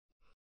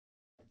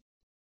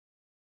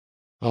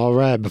All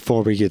right,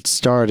 before we get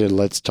started,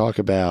 let's talk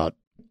about.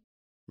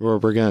 We're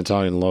going to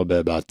talk in a little bit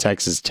about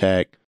Texas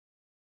Tech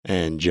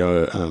and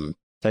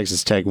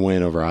Texas Tech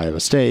win over Iowa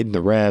State and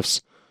the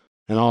refs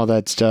and all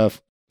that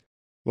stuff.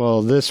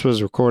 Well, this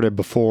was recorded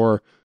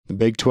before the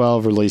Big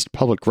 12 released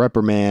public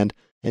reprimand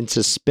and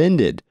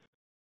suspended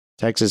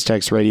Texas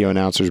Tech's radio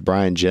announcers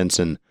Brian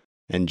Jensen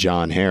and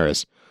John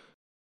Harris.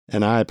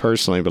 And I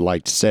personally would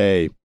like to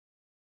say,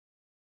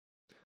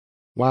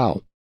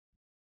 wow,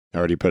 I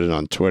already put it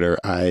on Twitter.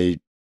 I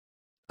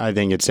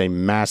think it's a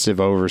massive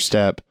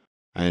overstep.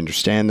 I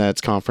understand that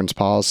it's conference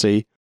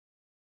policy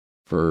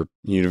for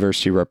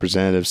university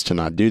representatives to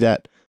not do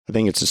that. I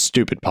think it's a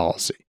stupid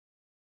policy.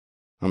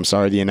 I'm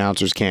sorry the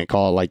announcers can't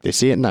call it like they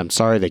see it, and I'm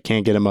sorry they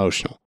can't get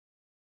emotional.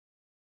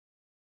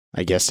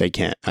 I guess they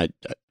can't. I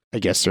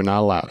guess they're not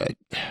allowed.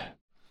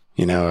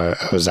 I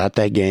was at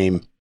that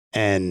game,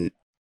 and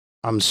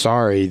I'm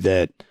sorry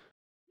that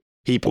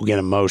people get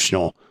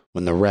emotional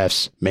when the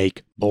refs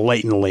make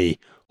blatantly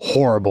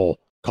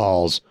horrible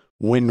calls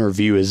when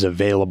review is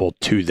available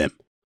to them.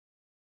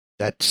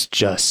 That's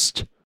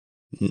just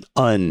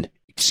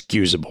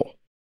unexcusable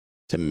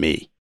to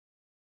me.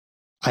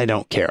 I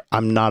don't care.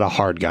 I'm not a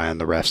hard guy on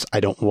the refs.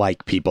 I don't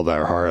like people that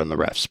are hard on the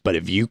refs. But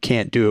if you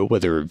can't do it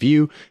with a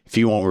review, if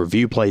you won't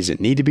review plays that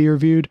need to be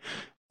reviewed,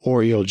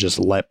 or you'll just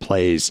let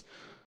plays,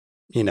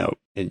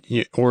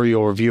 or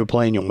you'll review a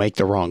play and you'll make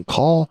the wrong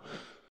call,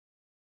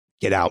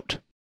 get out.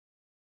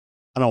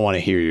 I don't want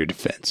to hear your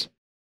defense.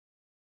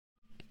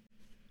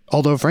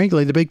 Although,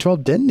 frankly, the Big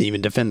 12 didn't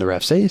even defend the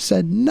refs. They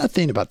said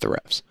nothing about the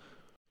refs.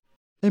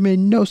 They made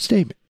no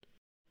statement.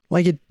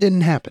 Like it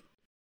didn't happen.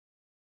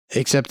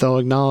 Except they'll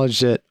acknowledge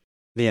that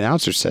the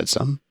announcer said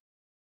something.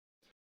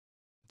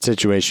 The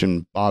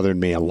situation bothered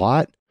me a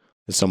lot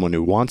as someone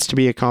who wants to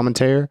be a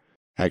commentator,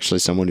 actually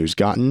someone who's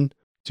gotten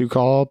to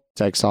call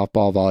Tech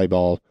softball,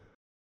 volleyball,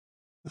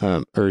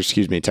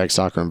 Tech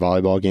soccer and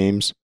volleyball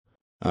games.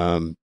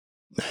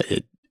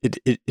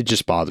 It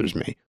just bothers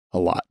me a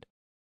lot.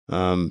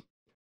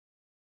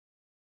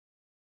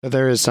 But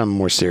there is something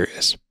more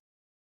serious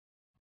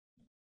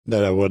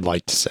that I would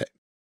like to say.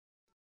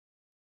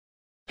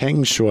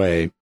 Peng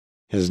Shuai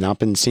has not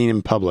been seen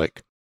in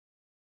public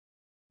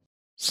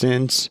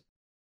since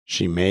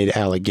she made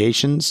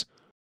allegations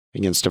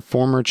against a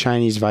former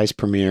Chinese vice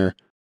premier,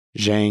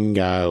 Zhang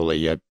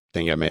Gaoli. I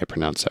think I may have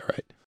pronounced that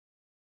right.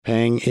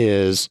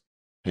 Peng's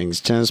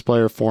tennis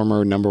player,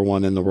 former number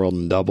one in the world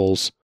in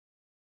doubles.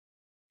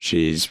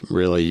 She's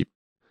really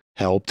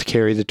helped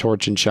carry the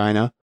torch in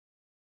China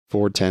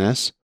for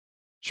tennis.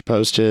 She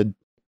posted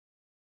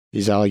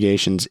these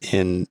allegations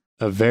in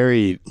a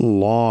very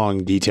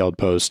long, detailed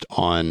post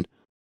on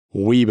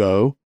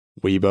Weibo.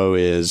 Weibo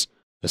is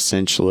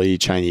essentially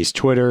Chinese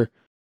Twitter.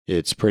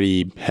 It's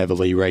pretty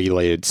heavily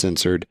regulated,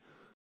 censored.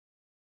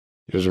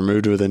 It was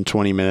removed within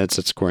 20 minutes,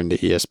 that's according to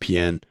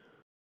ESPN.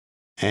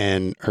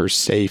 And her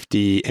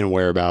safety and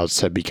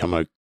whereabouts have become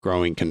a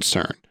growing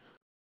concern.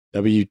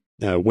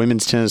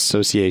 Women's Tennis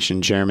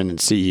Association Chairman and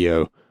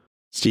CEO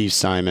Steve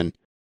Simon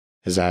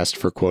has asked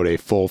for, quote, a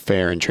full,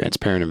 fair, and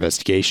transparent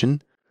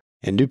investigation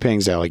into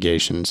Peng's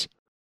allegations.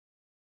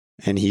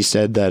 And he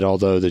said that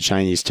although the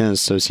Chinese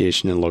Tennis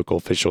Association and local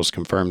officials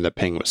confirmed that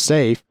Peng was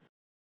safe,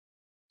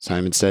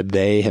 Simon said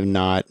they have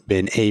not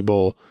been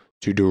able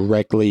to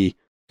directly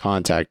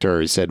contact her.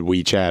 He said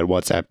WeChat,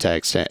 WhatsApp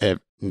text.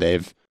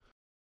 They've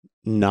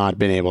not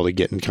been able to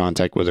get in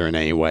contact with her in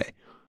any way.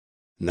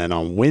 And then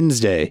on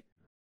Wednesday,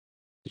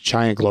 the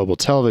China Global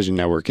Television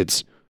Network,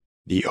 it's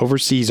the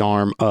overseas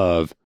arm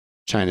of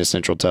China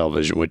Central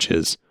Television, which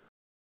is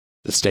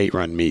the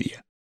state-run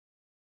media.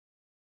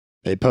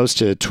 They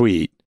posted a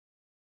tweet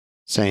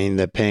saying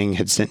that Peng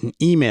had sent an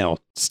email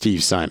to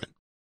Steve Simon.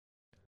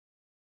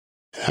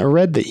 I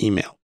read the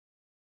email.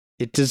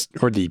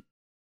 Or the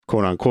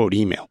quote-unquote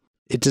email.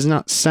 It does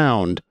not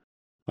sound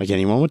like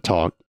anyone would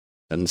talk.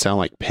 Doesn't sound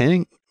like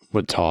Peng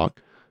would talk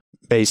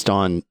based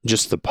on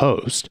just the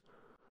post.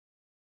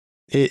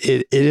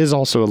 It is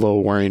also a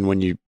little worrying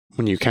when you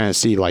kind of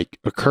see like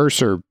a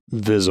cursor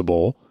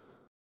visible.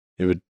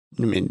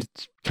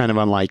 It's kind of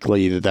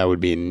unlikely that would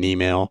be an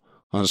email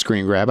on a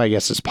screen grab. I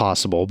guess it's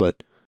possible,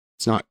 but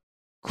it's not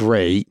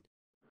great.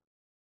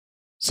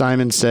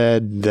 Simon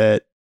said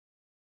that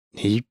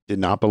he did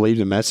not believe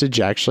the message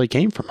actually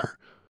came from her.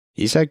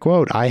 He said,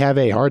 quote, I have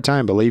a hard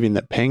time believing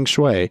that Peng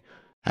Shuai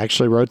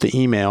actually wrote the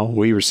email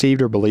we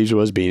received or believes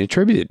was being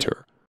attributed to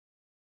her.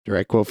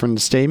 Direct quote from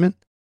the statement.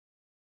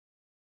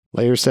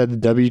 Later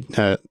said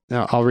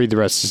I'll read the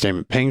rest of the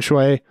statement. Peng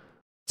Shuai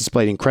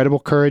displayed incredible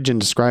courage in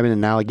describing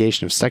an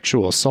allegation of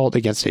sexual assault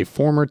against a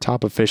former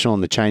top official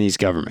in the Chinese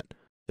government.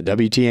 The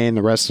WTA and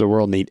the rest of the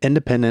world need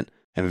independent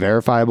and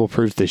verifiable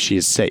proof that she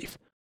is safe.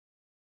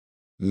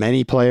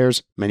 Many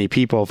players, many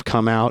people have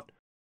come out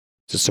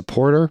to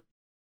support her.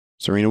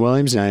 Serena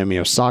Williams, Naomi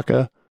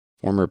Osaka,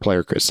 former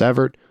player Chris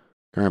Evert,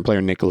 current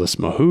player Nicholas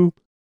Mahut.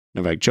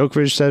 Novak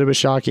Djokovic said it was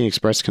shocking,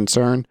 expressed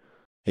concern.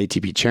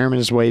 ATP chairman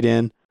has weighed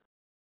in.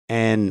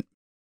 And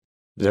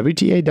the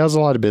WTA does a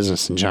lot of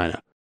business in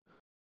China.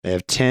 They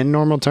have 10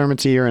 normal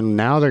tournaments a year, and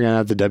now they're going to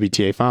have the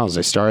WTA finals.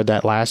 They started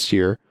that last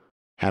year,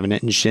 having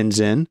it in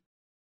Shenzhen.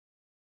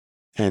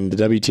 And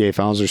the WTA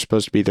finals are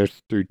supposed to be there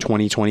through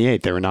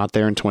 2028. They were not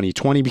there in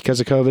 2020 because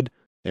of COVID.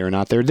 They were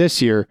not there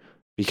this year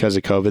because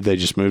of COVID. They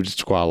just moved it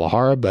to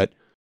Guadalajara, but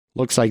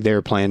looks like they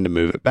were planning to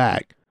move it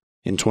back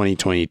in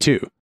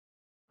 2022.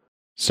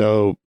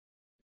 So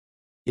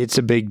it's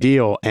a big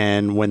deal.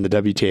 And when the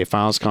WTA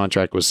finals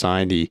contract was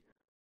signed,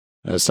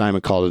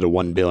 Simon called it a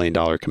 $1 billion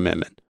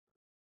commitment.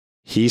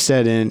 He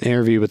said in an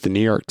interview with the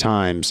New York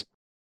Times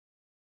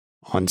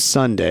on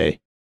Sunday,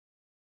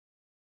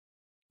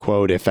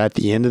 quote, "If at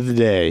the end of the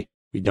day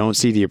we don't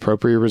see the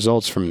appropriate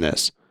results from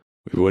this,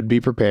 we would be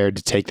prepared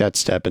to take that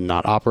step and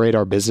not operate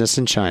our business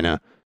in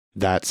China.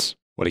 That's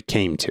what it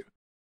came to."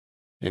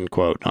 End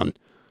quote. And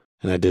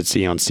I did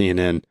see on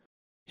CNN,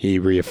 he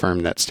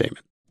reaffirmed that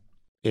statement.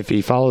 If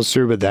he follows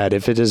through with that,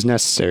 if it is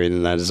necessary,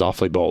 then that is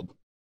awfully bold.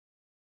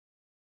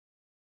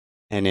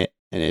 And it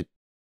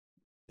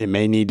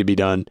may need to be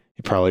done.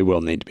 It probably will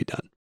need to be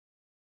done.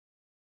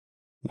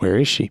 Where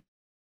is she?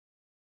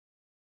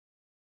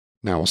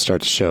 Now we'll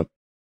start the show.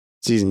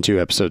 Season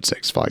 2, Episode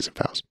 6, Flags and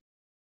Fouls.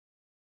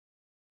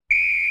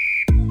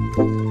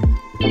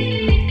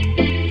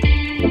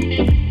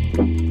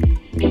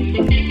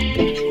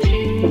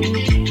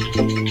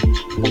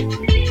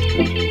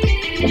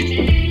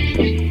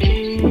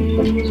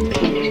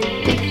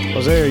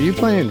 Jose, are you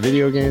playing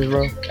video games,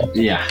 bro?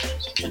 Yeah.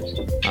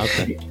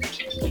 Okay.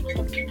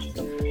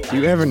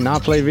 You ever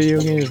not play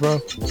video games,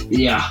 bro?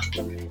 Yeah.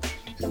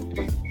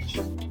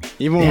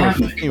 Even when we're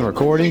fucking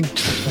recording?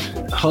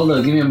 Hold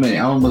up, give me a minute. I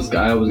almost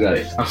got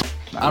it.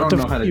 I don't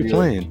know how to do it.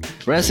 Playing?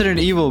 Resident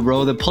Evil,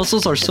 bro. The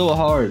puzzles are so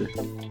hard.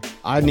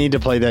 I need to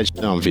play that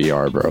shit on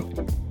VR, bro.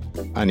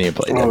 I need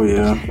to play that. Oh,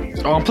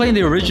 yeah. Oh, I'm playing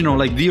the original,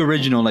 like the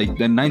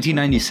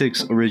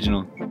 1996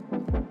 original.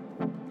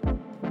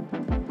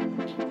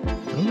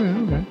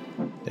 Okay.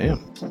 Damn.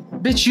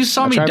 Bitch, you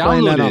saw me tried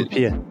playing that download on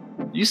it. PS.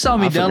 You saw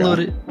me I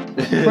download forgot.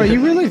 it. Bro,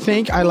 you really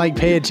think I like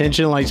pay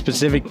attention to like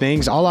specific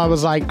things? All I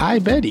was like, I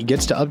bet he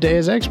gets to update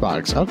his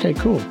Xbox. Okay,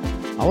 cool.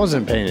 I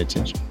wasn't paying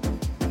attention.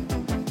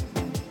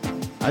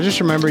 I just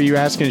remember you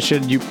asking,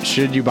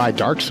 should you buy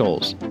Dark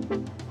Souls?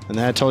 And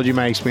then I told you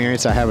my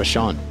experience I have with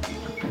Sean.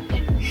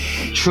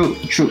 True.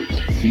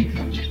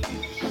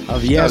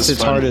 Of yes, it's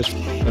fun. hardest,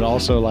 but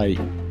also like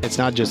it's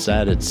not just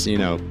that. It's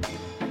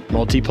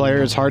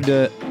multiplayer is hard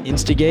to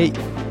instigate.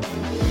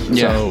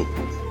 Yeah. So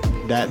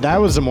that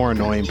was the more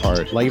annoying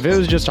part. Like if it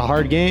was just a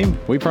hard game,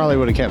 we probably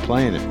would have kept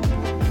playing it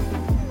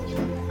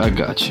I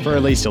got you. for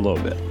at least a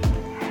little bit.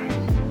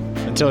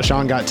 Until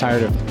Sean got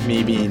tired of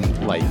me being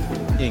like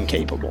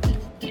incapable.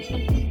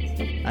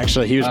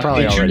 Actually, he was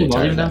probably already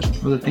tired of that.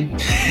 With the thing.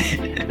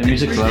 The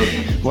music's loud.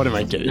 What am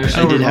I kidding? There's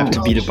I no did have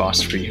remote. to beat a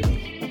boss for you.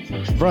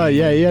 Bro,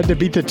 yeah, you had to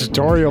beat the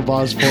tutorial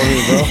boss for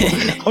me,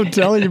 bro. I'm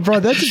telling you, bro,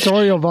 that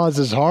tutorial boss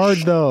is hard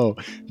though.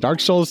 Dark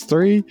Souls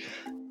 3.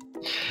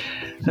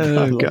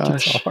 Oh, It's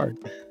gosh. hard.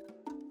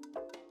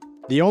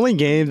 The only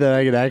game that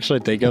I could actually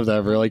think of that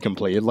I've really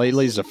completed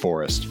lately is The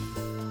Forest.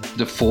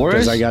 The Because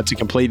Forest? I got to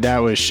complete that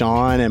with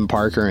Sean and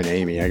Parker and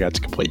Amy. I got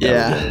to complete that.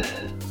 Yeah. with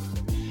them.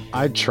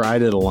 I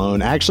tried it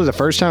alone. Actually, the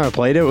first time I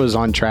played it was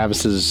on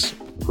Travis's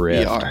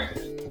Rift. VR.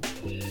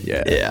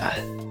 Yeah. Yeah.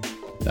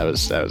 That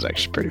was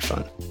actually pretty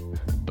fun.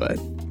 But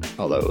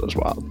although it was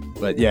wild.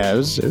 But yeah, it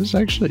was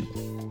actually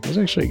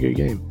a good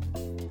game.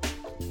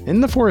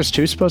 Isn't The Forest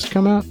 2 supposed to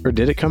come out? Or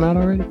did it come out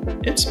already?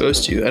 It's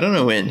supposed to. I don't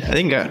know when. I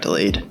think it got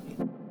delayed.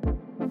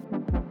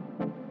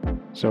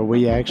 So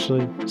we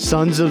actually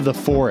Sons of the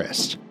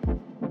Forest.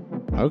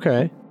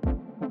 Okay.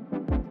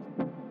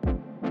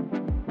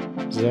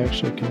 Is it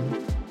actually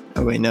coming?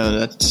 Oh, wait, no,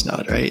 that's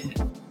not right.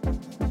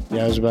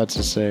 Yeah, I was about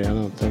to say, I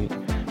don't think.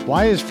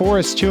 Why is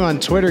Forest 2 on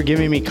Twitter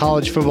giving me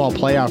college football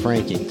playoff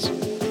rankings?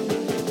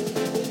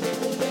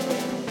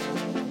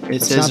 It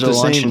It's says not it'll the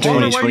launch same in thing.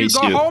 Homer, where you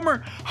go?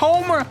 2022.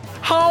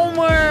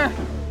 Homer!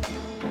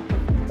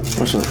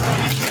 What's up?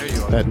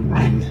 That,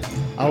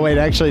 oh, wait,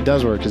 actually it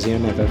does work because he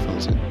had my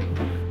headphones in.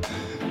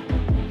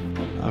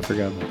 I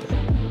forgot about that.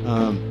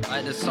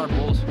 Alright, let's start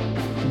balls.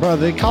 Bro,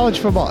 the college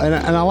football, and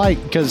I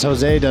like, because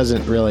Jose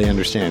doesn't really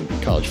understand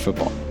college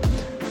football.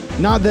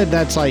 Not that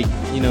that's like,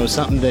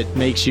 something that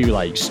makes you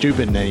like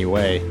stupid in any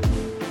way.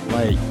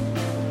 Like,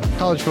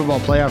 college football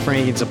playoff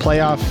rankings, the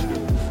playoff,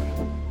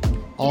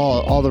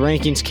 all the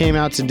rankings came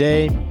out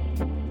today.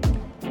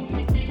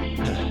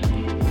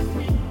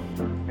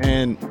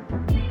 And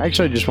I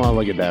actually just want to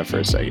look at that for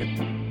a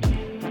second.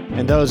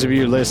 And those of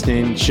you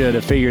listening should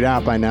have figured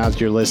out by now that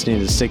you're listening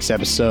to the 6th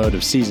episode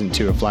of Season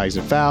 2 of Flags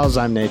and Fouls.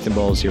 I'm Nathan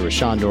Bowles here with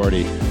Sean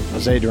Doherty,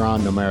 Jose Duran,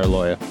 Nomera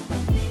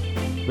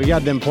Loya. We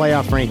got them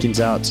playoff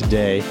rankings out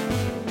today.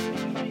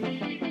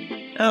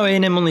 Oh,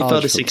 A&M only fell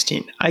College to football.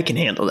 16. I can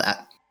handle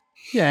that.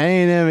 Yeah,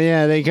 A&M,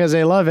 yeah, because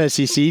they love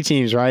SEC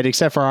teams, right?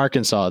 Except for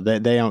Arkansas. They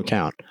don't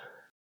count.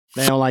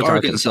 They don't like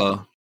Arkansas.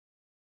 Arkansas.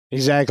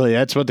 Exactly.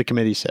 That's what the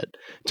committee said.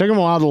 Took them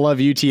a while to love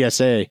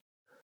UTSA.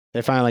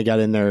 They finally got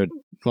in there.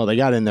 Well, they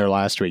got in there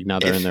last week. Now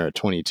they're in there at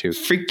 22.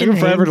 Took Freaking them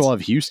forever to Haynes,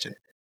 love Houston.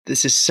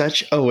 This is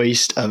such a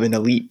waste of an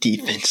elite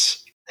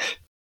defense.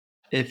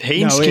 If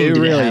Haynes No, King it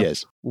didn't really have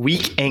is.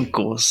 weak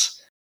ankles,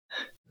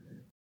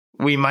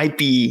 we might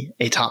be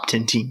a top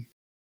 10 team.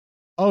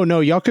 Oh no,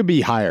 y'all could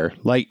be higher.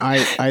 Like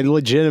I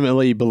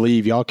legitimately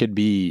believe y'all could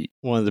be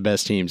one of the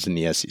best teams in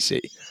the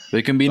SEC.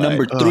 They can be But,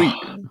 number 3.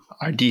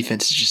 Our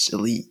defense is just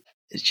elite.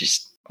 It's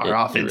just our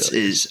It offense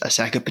really is a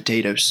sack of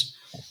potatoes.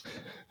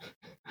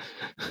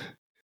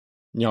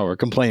 Y'all were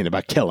complaining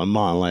about Kellen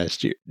Mond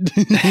last year.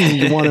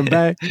 You want him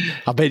back?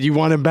 I bet you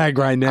want him back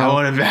right now. I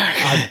want him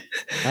back.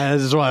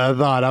 That's what I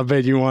thought. I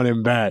bet you want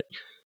him back.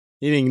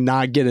 He did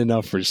not get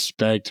enough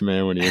respect,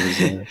 man, when he was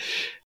there.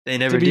 They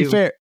never To be do.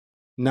 fair,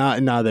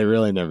 no, they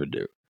really never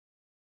do.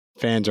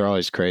 Fans are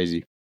always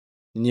crazy.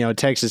 And,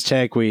 Texas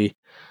Tech, we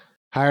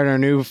hired our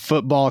new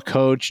football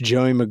coach,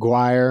 Joey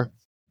McGuire.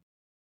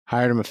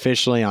 Hired him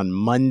officially on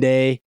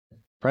Monday.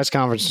 Press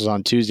conference was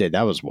on Tuesday.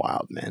 That was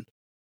wild, man.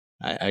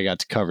 I got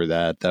to cover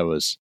that.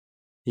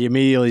 He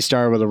immediately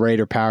started with a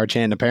Raider power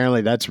chant.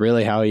 Apparently, that's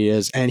really how he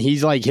is. And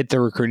he's like hit the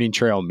recruiting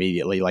trail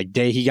immediately. Like,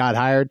 day he got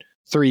hired,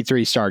 3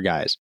 3-star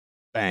guys.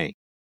 Bang.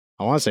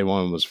 I want to say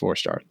one was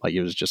 4-star. Like,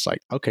 it was just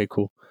like, okay,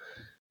 cool.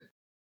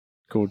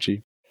 Cool,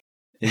 Chief.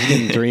 He's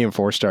getting 3 and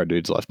 4-star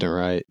dudes left and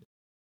right.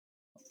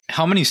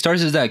 How many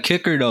stars is that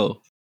kicker,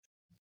 though?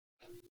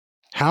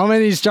 How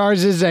many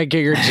stars is that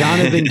kicker?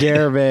 Jonathan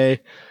Garibay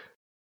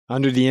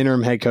under the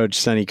interim head coach,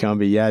 Sonny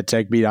Cumbie. Yeah,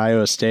 Tech beat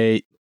Iowa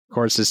State. Of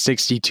course, a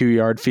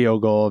 62-yard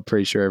field goal. I'm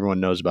pretty sure everyone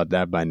knows about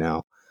that by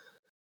now.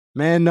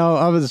 Man, no,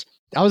 I was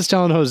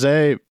telling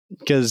Jose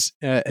because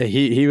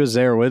he was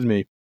there with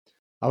me.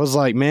 I was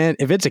like, man,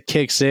 if it's a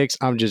kick 6,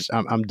 I'm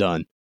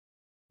done.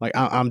 Like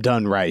I'm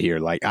done right here.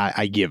 Like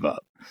I give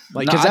up.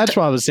 Like because that's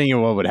what I was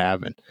thinking what would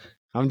happen.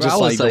 I'm Bro, just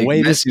I was, the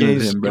way this messing with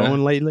game's him, bro.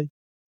 going lately.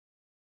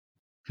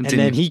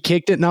 Continue. And then he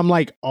kicked it, and I'm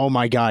like, oh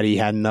my God, he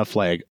had enough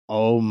leg.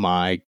 Oh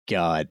my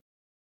God.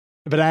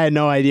 But I had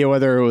no idea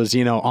whether it was,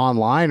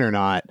 online or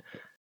not.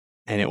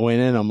 And it went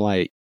in. I'm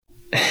like,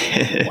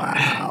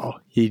 wow,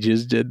 he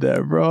just did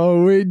that,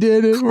 bro. We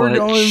did it.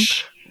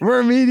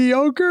 We're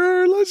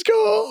mediocre. Let's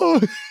go.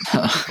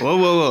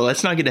 Whoa.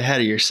 Let's not get ahead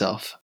of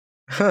yourself.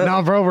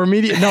 No, bro, we're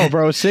mediocre. No,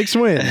 bro, 6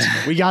 wins.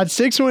 We got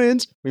 6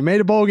 wins. We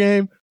made a bowl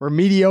game. We're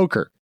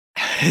mediocre.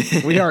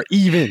 We are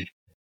even.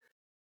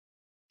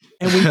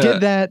 And we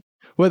did that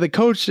with a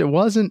coach that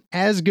wasn't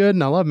as good.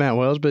 And I love Matt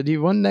Wells, but he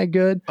wasn't that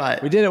good.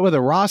 But We did it with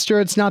a roster.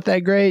 It's not that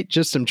great.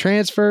 Just some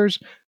transfers.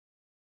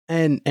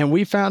 And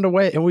we found a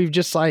way. And we've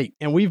just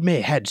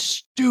had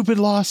stupid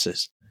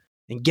losses.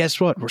 And guess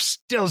what? We're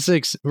still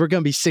 6. We're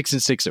going to be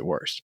 6-6 at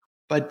worst.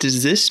 But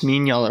does this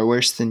mean y'all are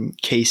worse than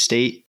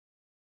K-State?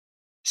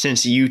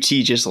 Since UT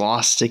just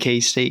lost to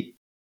K-State?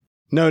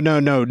 No.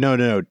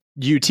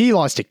 UT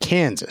lost to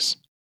Kansas.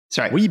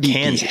 Sorry, We beat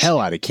Kansas. the hell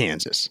out of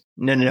Kansas.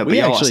 No. But We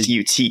y'all lost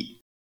actually- to UT.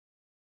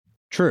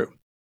 True.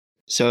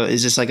 So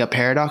is this like a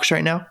paradox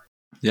right now?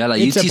 Yeah,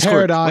 like It's UT a scored.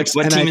 paradox.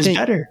 What and team I is think,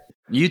 better?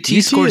 UT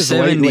UT scored is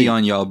 70 lately-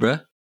 on y'all,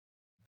 bruh.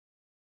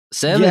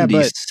 70, Yeah,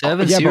 but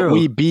 7-0.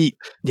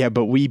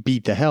 we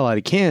beat the hell out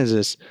of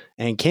Kansas,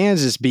 and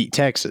Kansas beat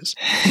Texas.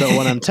 So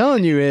what I'm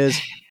telling you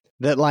is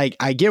that, like,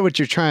 I get what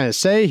you're trying to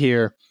say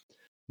here,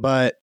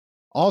 but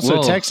also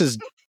Whoa. Texas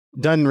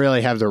doesn't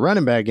really have their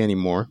running back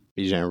anymore,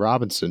 Bijan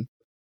Robinson.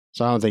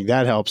 So I don't think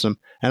that helps them.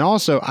 And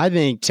also, I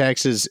think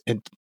Texas,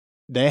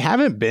 they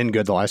haven't been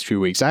good the last few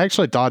weeks. I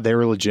actually thought they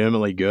were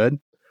legitimately good,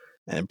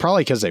 and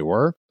probably because they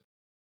were.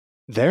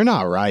 They're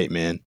not right,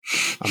 man.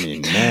 I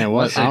mean, man,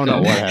 I don't know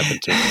what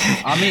happened to them.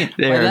 I mean,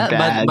 They're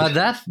bad.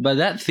 by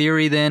that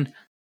theory, then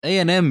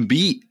A&M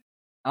beat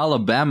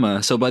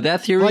Alabama. So by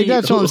that theory, Like,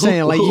 that's what I'm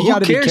saying. Like, you who got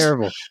to be cares?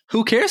 careful.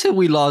 Who cares if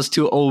we lost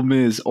to Ole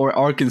Miss or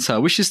Arkansas?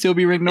 We should still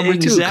be ranked number 2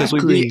 because we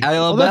Exactly. beat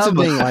Well,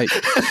 Alabama.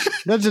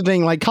 that's the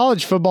thing. Like,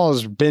 college football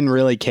has been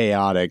really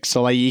chaotic.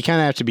 So, like, you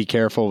kind of have to be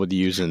careful with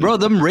using. Bro,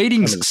 them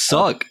ratings Some of the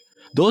stuff. suck.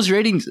 Those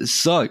ratings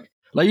suck.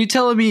 Like, you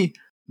telling me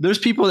there's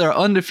people that are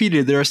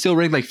undefeated that are still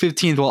ranked like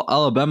 15th while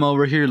Alabama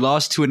over here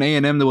lost to an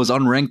A&M that was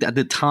unranked at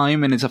the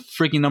time and it's a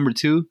freaking number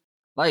 2?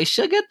 Like,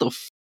 get the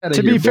out of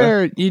To here, be bro.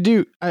 fair, you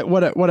do.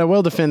 What I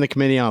will defend the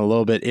committee on a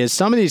little bit is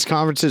some of these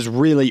conferences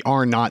really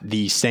are not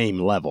the same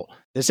level.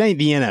 This ain't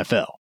the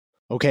NFL.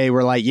 Okay,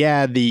 we're like,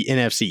 yeah, the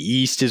NFC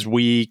East is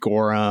weak,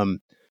 or But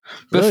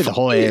really the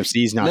whole fuck it.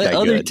 AFC is not let that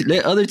other good.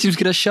 let other teams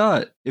get a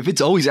shot. If it's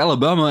always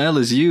Alabama,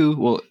 LSU,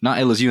 well, not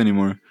LSU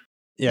anymore.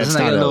 Yeah, it's Doesn't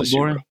that not get a little LSU,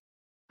 boring? bro.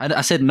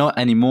 I said not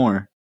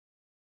anymore.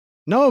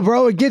 No,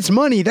 bro, it gets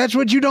money. That's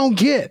what you don't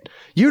get.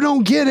 You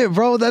don't get it,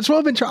 bro. That's what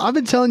I've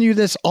been telling you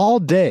this all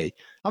day.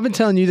 I've been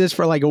telling you this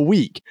for like a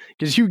week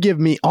because you give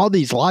me all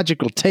these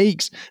logical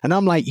takes, and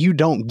I'm like, you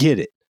don't get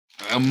it.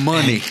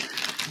 Money.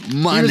 He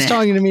Money. was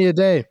talking to me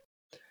today,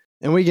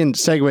 and we can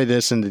segue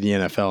this into the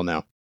NFL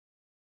now.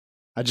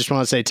 I just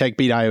want to say Tech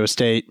beat Iowa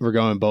State. We're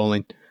going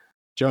bowling.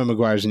 Joey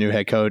McGuire's a new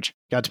head coach.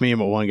 Got to meet him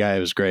with one guy.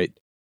 It was great.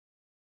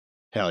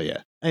 Hell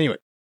yeah. Anyway,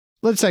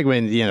 let's segue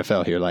into the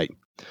NFL here. Like,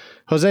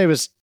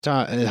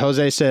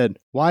 Jose said,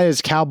 why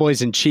is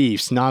Cowboys and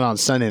Chiefs not on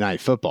Sunday Night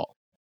Football?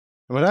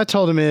 And what I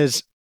told him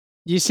is,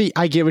 you see,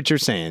 I get what you're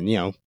saying. You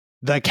know,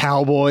 The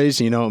Cowboys,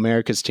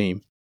 America's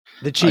team.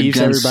 The Chiefs,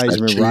 Against everybody's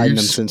the been riding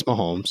them Chiefs. since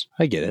Mahomes.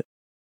 I get it.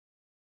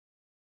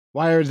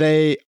 Why are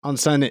they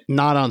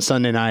not on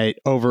Sunday night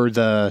over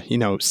the,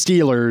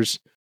 Steelers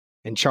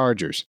and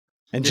Chargers?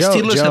 And The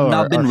Steelers have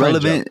not been our friend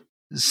relevant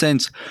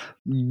since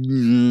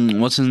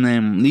what's his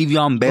name,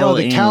 Le'Veon Bell.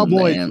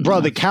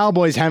 Bro, the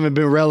Cowboys haven't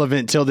been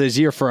relevant till this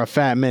year for a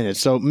fat minute.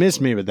 So miss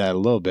me with that a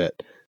little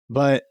bit.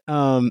 But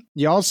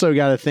you also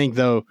got to think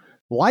though,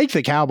 like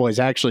the Cowboys,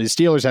 actually, the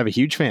Steelers have a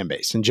huge fan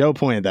base, and Joe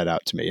pointed that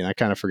out to me, and I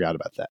kind of forgot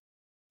about that.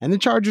 And the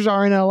Chargers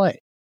are in LA.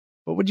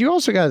 But what you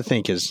also got to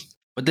think is,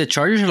 but the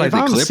Chargers are like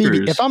the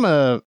Clippers.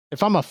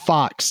 if I'm a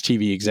Fox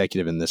TV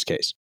executive in this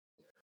case,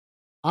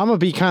 I'm gonna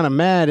be kind of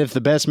mad if the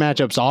best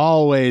matchup's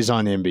always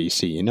on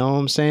NBC. You know what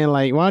I'm saying?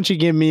 Like, why don't you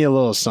give me a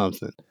little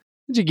something? Why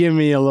don't you give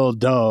me a little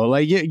dough?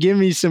 Like, give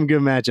me some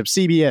good matchups.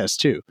 CBS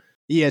too,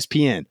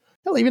 ESPN.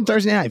 Hell, even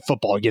Thursday Night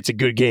Football gets a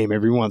good game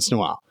every once in a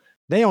while.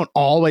 They don't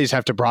always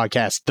have to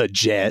broadcast the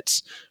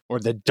Jets or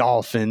the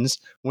Dolphins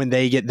when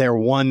they get their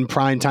one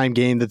primetime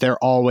game that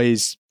they're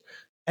always.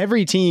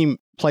 Every team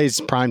plays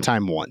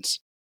primetime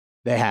once.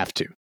 They have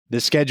to. The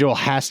schedule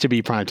has to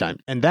be primetime.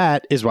 And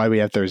that is why we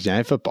have Thursday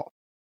Night Football.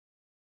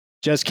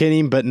 Just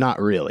kidding, but not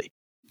really.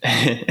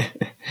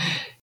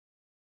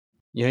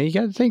 You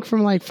got to think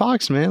from like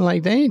Fox, man.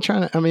 Like they ain't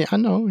trying to. I mean, I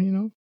know,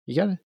 you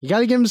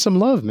gotta give them some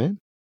love, man.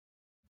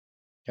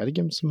 Got to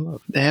give them some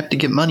love. They have to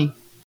get money.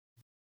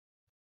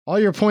 All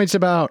your points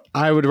about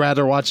I would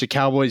rather watch the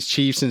Cowboys,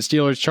 Chiefs, and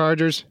Steelers,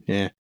 Chargers.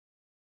 Yeah,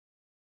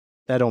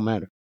 that don't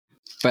matter.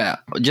 But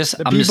I'm just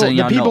letting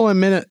the y'all people know. in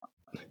minute.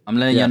 I'm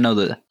letting y'all know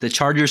that the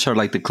Chargers are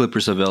like the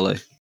Clippers of LA.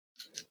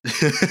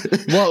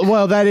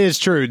 Well, that is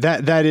true.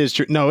 That is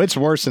true. No, it's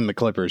worse than the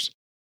Clippers.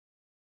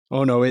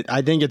 Oh no,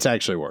 I think it's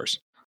actually worse.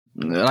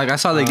 Like I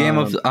saw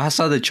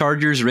the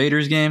Chargers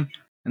Raiders game,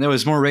 and there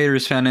was more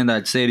Raiders fan in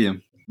that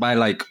stadium by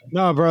like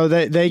no, bro.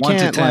 They 1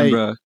 can't to 10, like.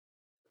 bro.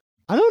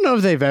 I don't know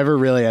if they've ever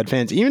really had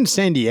fans. Even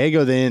San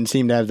Diego, they didn't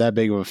seem to have that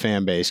big of a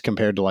fan base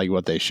compared to like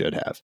what they should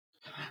have.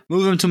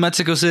 Move them to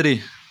Mexico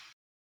City.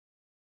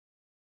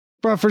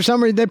 Bro, for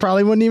some reason, they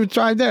probably wouldn't even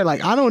try there.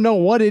 Like, I don't know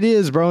what it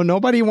is, bro.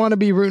 Nobody want to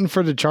be rooting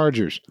for the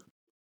Chargers.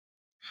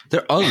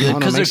 They're ugly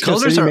because their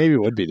colors are maybe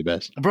would be the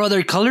best. Bro,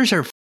 their colors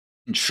are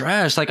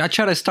trash. Like I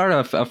tried to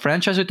start a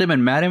franchise with them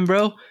in Madden,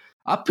 bro.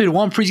 I played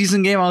one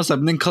preseason game. I was like,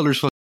 then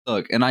colors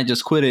suck, and I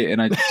just quit it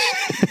and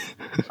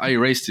I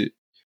erased it.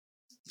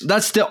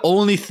 That's the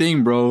only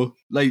thing, bro.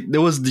 Like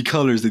there was the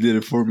colors that did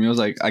it for me. I was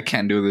like, I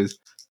can't do this.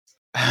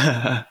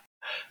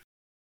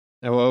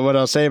 And what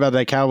I'll say about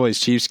that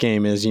Cowboys-Chiefs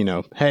game is,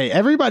 hey,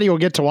 everybody will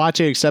get to watch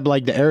it except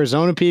like the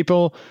Arizona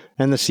people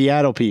and the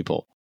Seattle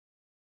people.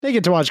 They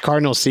get to watch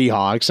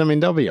Cardinals-Seahawks. I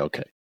mean, they'll be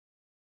okay.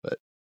 But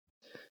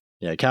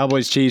yeah,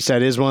 Cowboys-Chiefs,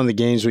 that is one of the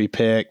games we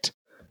picked.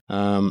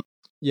 Yeah,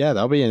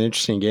 that'll be an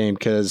interesting game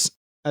because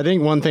I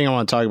think one thing I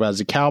want to talk about is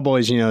the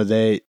Cowboys,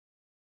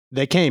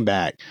 they came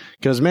back.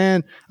 Because,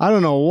 man, I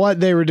don't know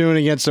what they were doing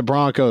against the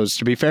Broncos.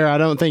 To be fair, I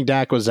don't think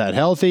Dak was that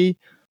healthy.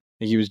 I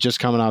think he was just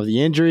coming off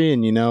the injury,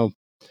 and,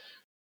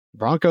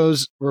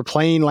 Broncos were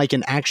playing like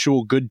an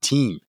actual good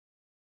team,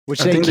 which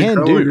they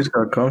can do. Just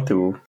got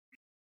comfortable.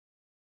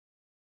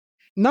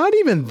 Not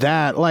even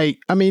that. Like,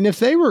 I mean, if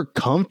they were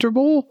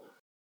comfortable,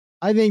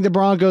 I think the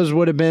Broncos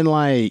would have been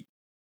like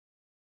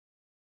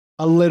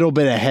a little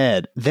bit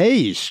ahead.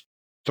 They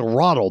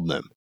throttled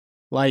them.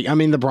 Like, I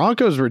mean, the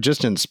Broncos were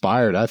just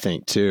inspired, I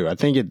think, too. I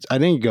think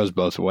it goes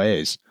both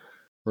ways.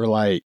 We're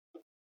like,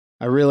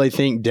 I really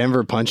think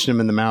Denver punched them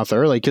in the mouth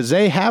early because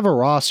they have a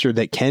roster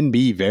that can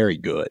be very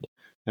good.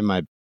 And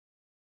my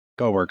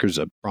coworker's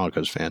a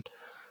Broncos fan.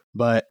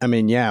 But, I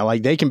mean, yeah,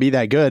 like they can be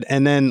that good.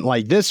 And then,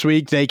 like this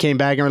week, they came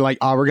back and were like,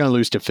 oh, we're going to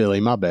lose to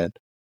Philly. My bad.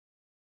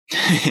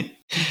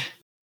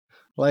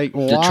 Like,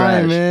 why,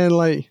 trash. man?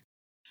 Like,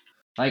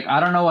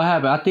 I don't know what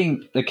happened. I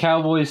think the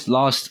Cowboys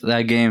lost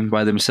that game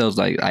by themselves.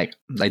 Like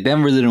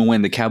Denver didn't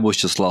win. The Cowboys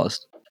just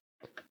lost.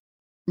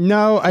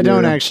 no, I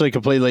don't actually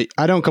completely.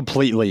 I don't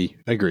completely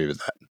agree with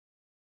that.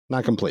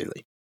 Not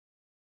completely.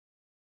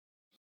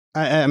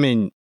 I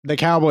mean, the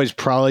Cowboys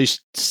probably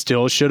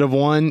still should have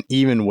won,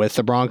 even with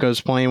the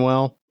Broncos playing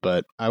well,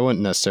 but I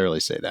wouldn't necessarily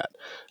say that.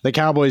 The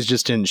Cowboys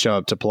just didn't show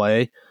up to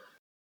play,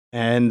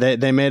 and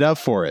they made up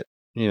for it.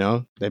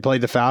 They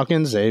played the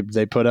Falcons.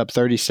 They put up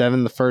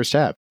 37 the first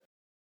half.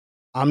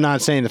 I'm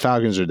not saying the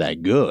Falcons are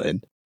that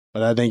good,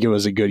 but I think it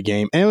was a good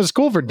game. And it was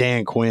cool for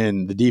Dan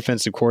Quinn, the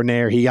defensive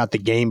coordinator. He got the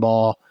game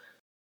ball.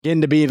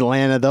 Getting to beat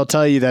Atlanta, they'll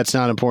tell you that's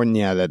not important.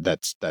 Yeah,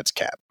 that's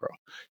cap, bro.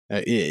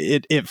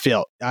 It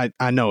felt,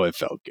 I know it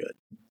felt good.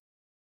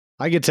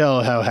 I could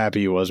tell how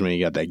happy he was when he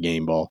got that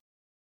game ball.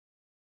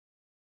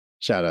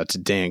 Shout out to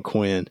Dan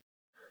Quinn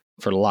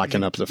for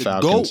locking up the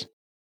Falcons.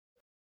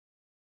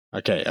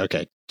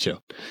 Okay,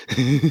 chill.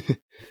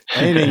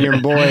 And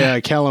your boy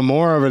Kellen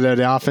Moore over there,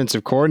 the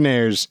offensive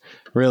coordinator's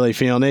really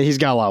feeling it. He's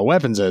got a lot of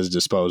weapons at his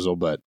disposal,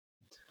 but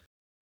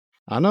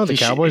I know the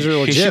Cowboys are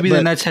legit. He should be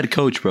the Nets head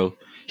coach, bro.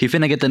 He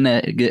finna get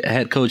the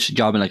head coach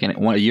job in like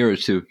a year or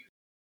two.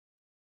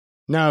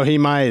 No, he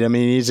might. I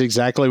mean, he's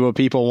exactly what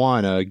people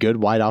want, a good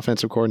white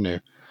offensive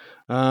coordinator.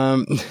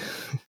 The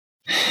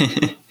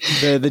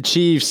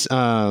Chiefs,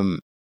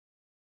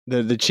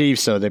 the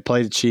Chiefs, so they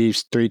play the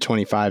Chiefs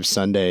 3:25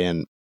 Sunday,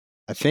 and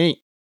I think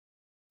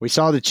we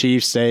saw the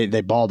Chiefs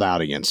they balled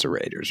out against the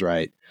Raiders,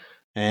 right?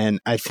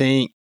 And I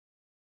think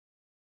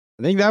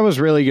that was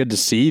really good to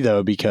see,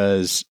 though,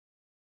 because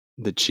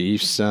the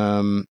Chiefs,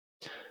 their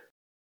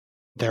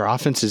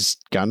offense has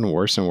gotten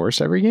worse and worse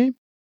every game.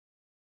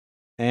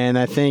 And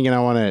I think, and I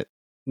want to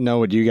know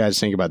what you guys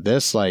think about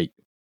this, like,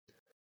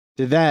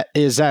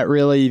 is that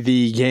really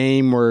the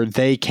game where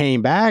they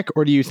came back,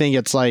 or do you think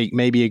it's like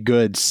maybe a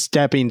good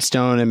stepping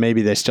stone and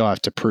maybe they still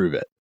have to prove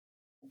it?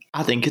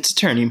 I think it's a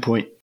turning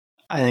point.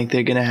 I think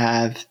they're going to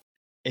have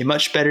a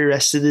much better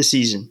rest of the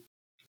season.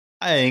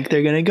 I think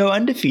they're going to go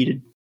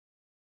undefeated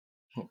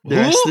the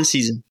rest of the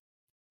season.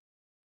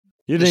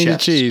 You think the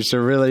Chiefs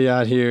are really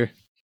out here?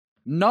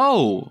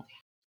 No.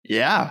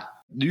 Yeah.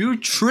 You're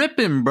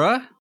tripping,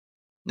 bruh.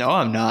 No,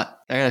 I'm not.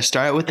 They're going to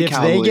start with the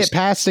Cowboys. If they get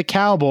past the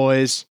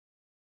Cowboys,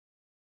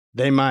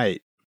 they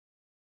might.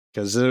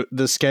 Because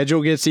the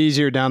schedule gets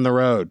easier down the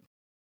road.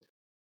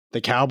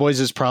 The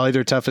Cowboys is probably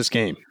their toughest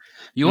game.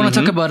 You want to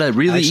talk about a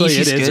really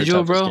easy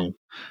schedule, bro? Game.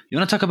 You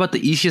want to talk about the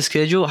easiest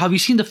schedule? Have you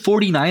seen the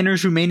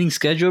 49ers remaining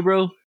schedule,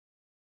 bro?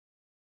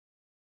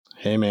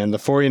 Hey, man, the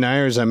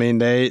 49ers, I mean,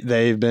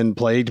 they've been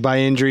plagued by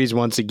injuries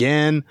once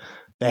again.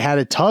 They had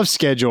a tough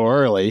schedule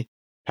early.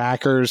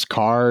 Packers,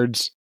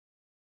 Cards,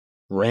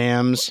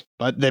 Rams,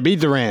 but they beat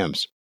the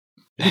Rams.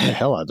 Beat the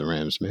hell out of the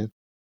Rams, man.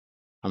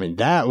 I mean,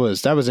 that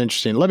was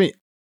interesting.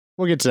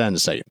 We'll get to that in a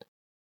second.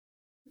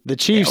 The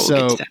Chiefs,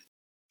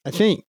 I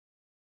think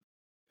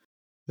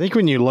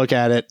when you look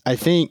at it,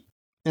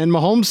 and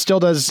Mahomes still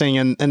does this thing,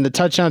 and the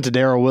touchdown to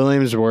Darrell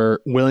Williams where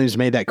Williams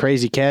made that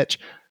crazy catch,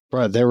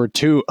 bro, there were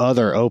two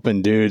other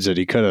open dudes that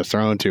he could have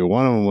thrown to.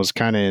 One of them was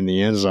kind of in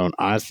the end zone,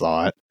 I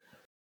thought.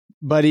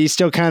 But he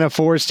still kind of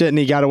forced it, and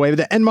he got away with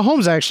it. And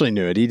Mahomes actually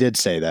knew it. He did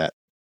say that.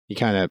 He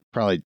kind of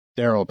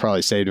Darrell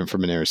probably saved him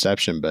from an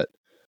interception, but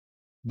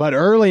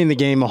early in the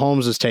game,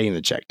 Mahomes was taking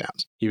the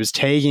checkdowns. He was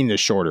taking the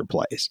shorter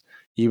plays.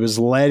 He was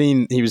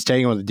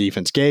taking what the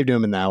defense gave to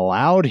him, and that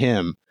allowed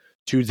him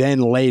to then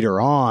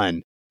later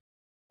on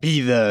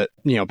be the,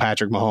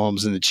 Patrick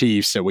Mahomes and the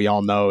Chiefs that we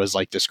all know is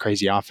like this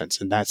crazy offense.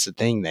 And that's the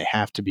thing. They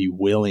have to be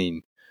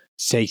willing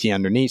to take the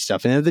underneath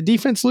stuff. And if the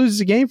defense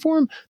loses a game for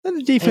him, then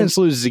the defense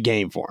loses a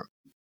game for him.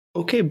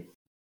 Okay.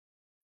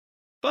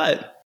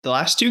 But the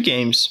last two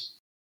games,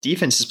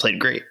 defense has played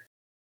great.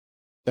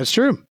 That's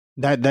true.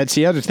 That's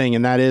the other thing.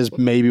 And that is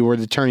maybe where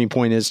the turning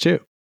point is too.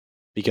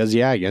 Because,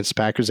 against the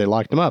Packers, they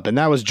locked them up. And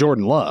that was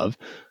Jordan Love.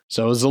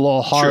 So it was a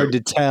little hard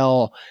to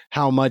tell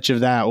how much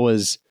of that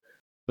was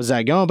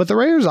that going. But the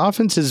Raiders'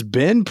 offense has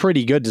been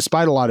pretty good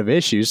despite a lot of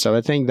issues. So I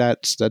think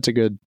that's a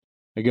good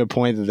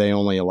point that they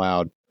only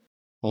allowed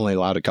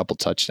a couple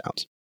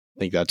touchdowns. I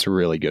think that's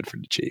really good for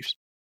the Chiefs.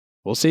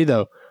 We'll see,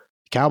 though.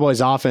 The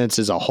Cowboys' offense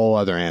is a whole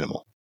other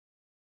animal.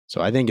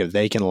 So I think if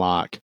they can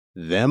lock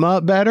them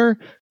up better,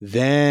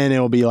 then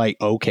it'll be like,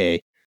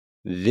 okay,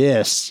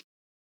 the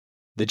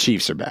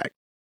Chiefs are back.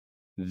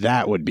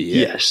 That would be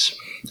it. Yes,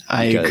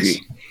 I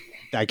agree.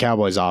 That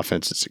Cowboys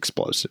offense is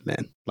explosive,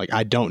 man. Like,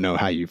 I don't know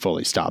how you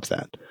fully stop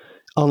that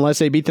unless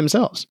they beat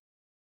themselves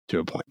to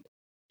a point.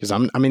 Because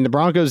the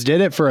Broncos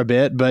did it for a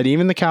bit, but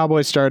even the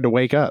Cowboys started to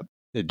wake up.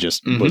 It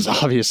just was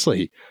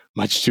obviously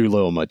much too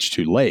little, much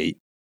too late.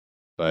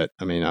 But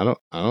I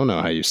don't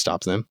know how you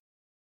stop them.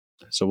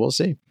 So we'll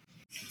see.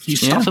 You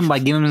stop them by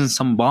giving them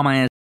some bomb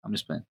ass. I'm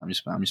just playing.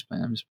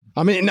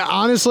 I mean,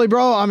 honestly,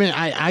 bro,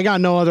 I got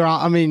no other.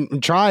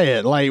 Try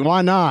it. Like,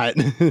 why not?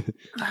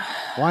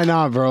 Why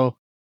not, bro?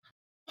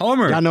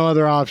 Homer. Got no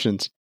other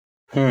options.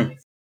 The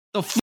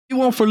f you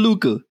want for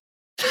Luka?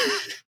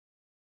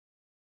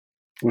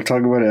 We'll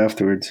talk about it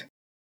afterwards.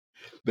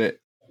 But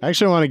I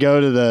actually want to go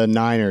to the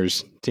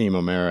Niners team,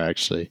 Omero,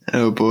 actually.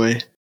 Oh, boy.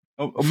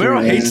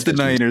 Omero hates the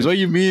Niners. What do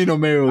you mean,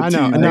 Omero? I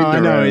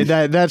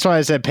know. That's why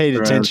I said paid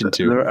attention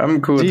to.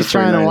 I'm cool with He's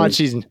trying to watch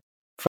these.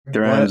 Fuck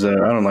the Rams. I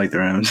don't like the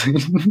Rams.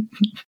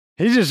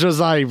 He just was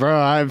like,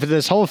 bro, if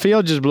this whole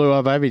field just blew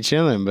up, I'd be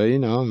chilling. But,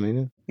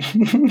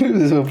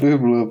 This whole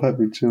field blew up, I'd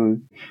be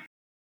chilling.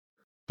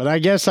 But I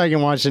guess I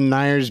can watch the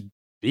Niners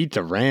beat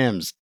the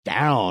Rams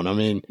down.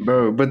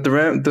 Bro, but the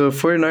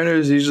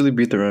 49ers usually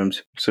beat the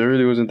Rams. So it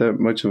really wasn't that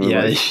much of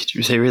a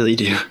they really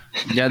do.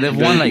 Yeah, they've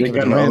won like the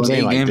Rams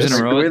 8 games in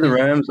a row. The way the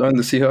Rams on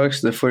the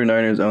Seahawks, the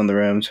 49ers on the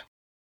Rams.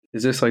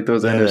 It's just like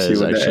those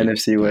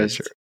NFC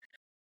West.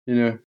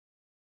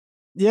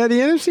 Yeah, the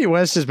NFC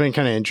West has been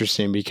kind of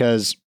interesting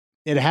because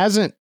it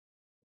hasn't.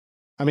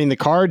 The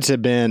Cards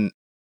have been.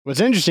 What's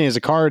interesting is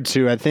the Cards,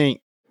 who I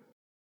think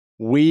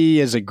we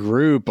as a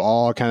group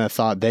all kind of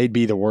thought they'd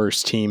be the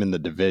worst team in the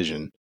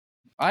division.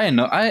 I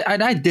know.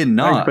 I did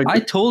not. I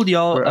told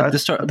y'all at the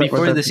start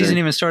before the season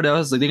even started. I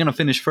was like, they're gonna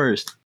finish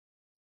first.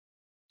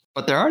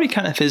 But they're already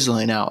kind of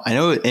fizzling out. I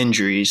know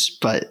injuries,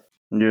 but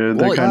yeah,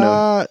 they're kind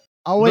of.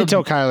 I'll wait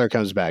till Kyler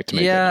comes back to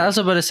make. Yeah, I was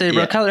about to say,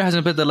 bro. Kyler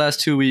hasn't played the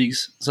last 2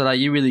 weeks, so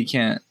you really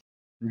can't.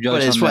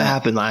 But it's what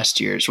happened last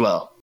year as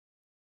well.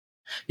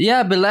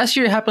 Yeah, but last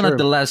year it happened like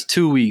the last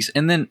 2 weeks,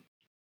 and then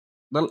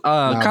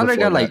Kyler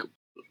got like,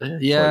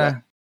 yeah,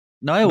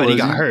 no, but he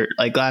got hurt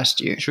like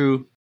last year.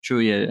 True,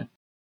 yeah.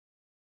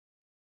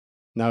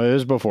 No, it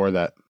was before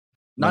that.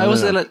 No, it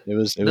was the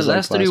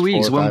last 3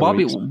 weeks when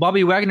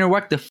Bobby Wagner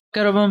whacked the fuck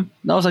out of him.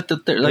 That was like the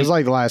third. It was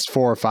like the last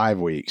 4 or 5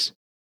 weeks.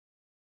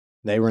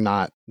 They were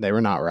not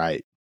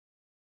right.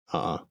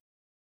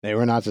 They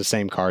were not the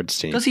same Cards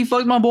team. Because he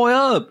fucked my boy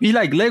up. He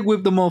like leg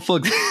whipped the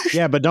motherfucker.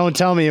 Yeah, but don't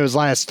tell me it was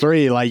last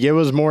 3. Like it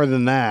was more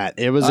than that.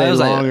 It was a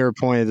longer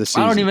point of the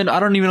season. I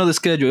don't even know the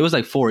schedule. It was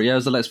like 4. Yeah, it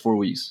was the last 4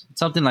 weeks.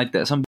 Something like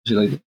that. Some shit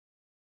like that.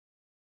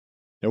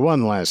 It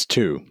wasn't the last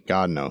 2.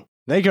 God no.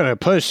 They could have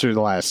pushed through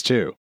the last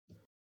 2.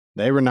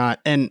 They were not,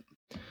 and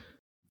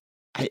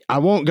I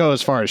won't go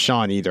as far as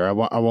Sean either.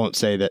 I won't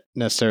say that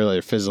necessarily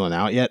they're fizzling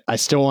out yet. I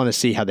still want to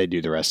see how they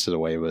do the rest of the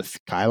way with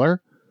Kyler.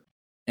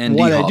 And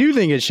what I do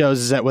think it shows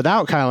is that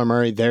without Kyler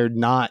Murray, they're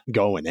not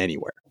going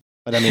anywhere.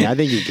 But I mean, I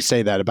think you could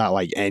say that about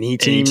like any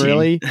team.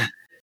 Really.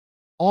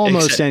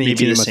 Almost except any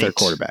team with their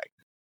quarterback.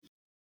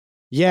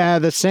 Yeah,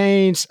 the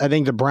Saints. I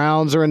think the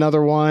Browns are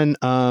another one.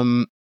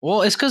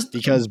 Well, it's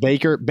because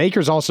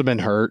Baker's also been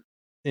hurt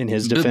in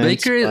his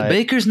defense.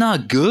 Baker's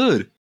not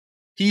good.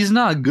 He's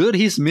not good.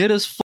 He's mid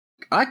as fuck.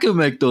 I could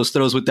make those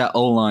throws with that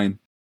O-line.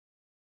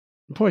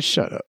 Boy,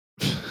 shut up.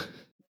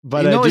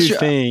 But I do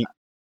think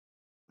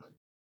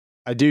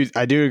I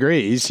do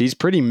agree. He's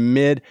pretty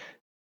mid.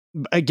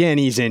 Again,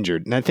 he's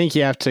injured. And I think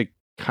you have to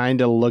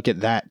kind of look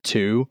at that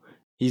too.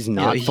 He's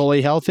not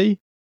fully healthy.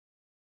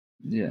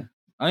 Yeah.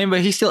 I mean,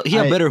 but he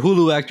a better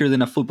Hulu actor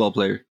than a football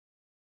player.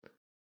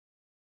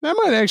 That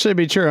might actually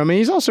be true. I mean,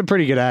 he's also a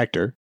pretty good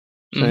actor.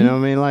 Mm-hmm. You know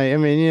what I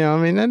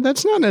mean?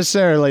 That's not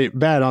necessarily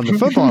bad on the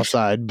football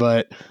side,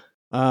 but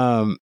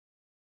I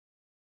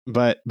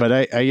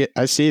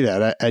see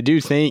that. I do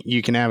think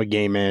you can have a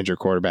game manager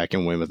quarterback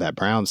and win with that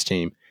Browns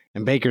team.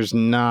 And Baker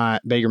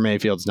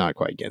Mayfield's not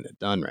quite getting it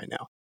done right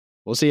now.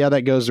 We'll see how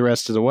that goes the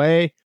rest of the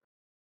way.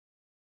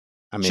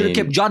 I mean, should have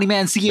kept Johnny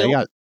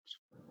Manziel.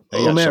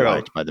 They got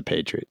shellacked by the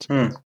Patriots.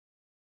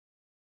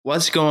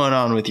 What's going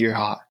on with your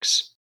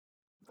Hawks?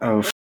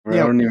 Oh, I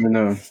don't even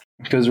know.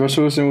 Because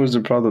Russell Wilson was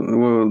the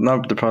problem. Well,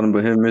 not the problem,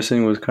 but him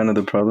missing was kind of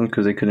the problem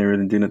because they couldn't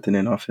really do nothing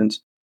in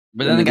offense.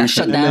 But then they got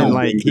shut down.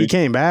 Like he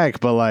came back,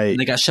 but like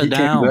they got shut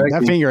down.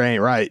 That finger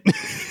ain't right.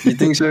 You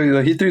think so?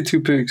 Like, he threw 2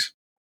 picks.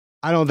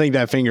 I don't think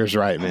that finger's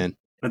right, man.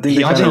 I think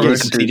he also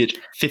completed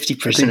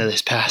 50% of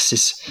his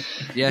passes.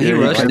 Yeah, he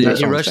rushed it.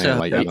 He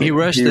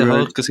rushed the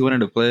Hulk because he wanted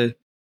to play.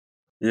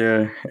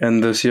 Yeah,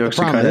 and the Seahawks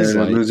are kind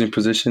of losing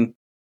position.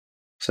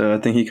 So I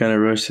think he kind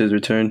of rushed his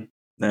return.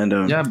 And I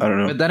don't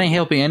know. But that ain't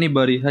helping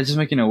anybody. That's just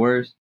making it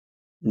worse.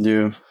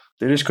 Yeah.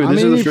 They didn't score.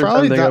 This is the first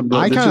time they got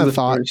blown. I kind of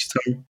thought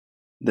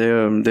they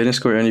didn't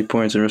score any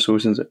points in Russell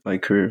Wilson's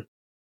like career.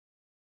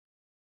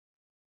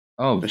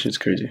 Oh, that shit's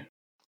crazy.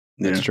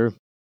 That's true.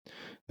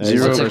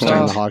 0 the first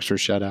time the Hawks were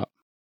shut out.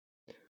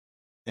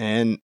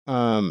 And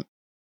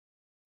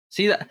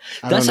see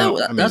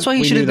that's why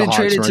he should have been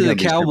traded to the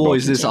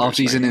Cowboys this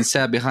offseason and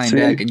sat behind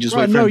Dak and just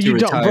wait for him to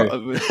retire.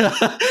 Why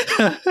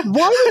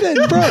would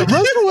that, bro?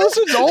 Russell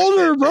Wilson's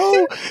older,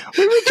 bro.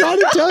 We've been trying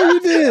to tell you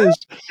this.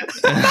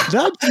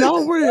 That's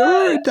not where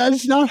it works.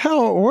 That's not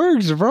how it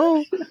works,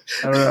 bro.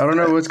 I don't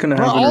know what's gonna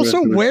happen.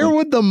 Also, where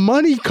would the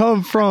money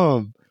come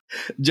from?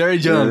 Jerry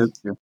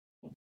Jones.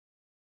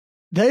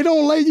 They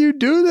don't let you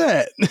do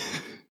that.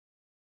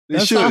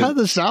 That's not how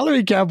the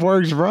salary cap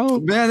works, bro.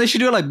 Man, they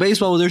should do it like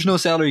baseball where there's no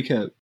salary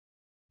cap.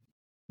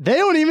 They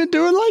don't even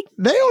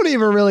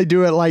really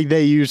do it like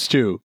they used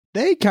to.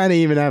 They kind of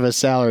even have a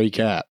salary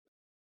cap.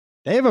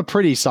 They have a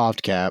pretty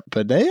soft cap,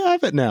 but they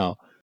have it now.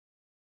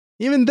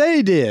 Even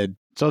they did.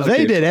 So if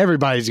they did,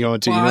 everybody's going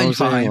to.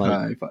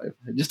 Fine.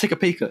 Just take a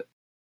pay cut.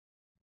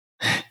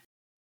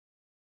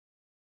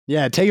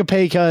 Yeah, take a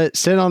pay cut,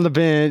 sit on the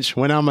bench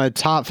when I'm a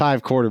top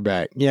 5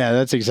 quarterback. Yeah,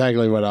 that's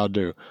exactly what I'll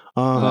do.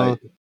 I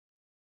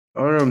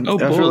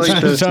feel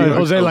like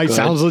Jose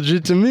sounds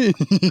legit to me.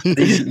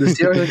 The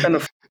Seahawks are kind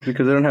of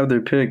because they don't have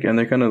their pick and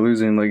they're kind of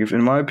losing. Like, if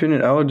in my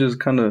opinion, I would just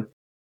kind of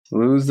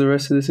lose the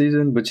rest of the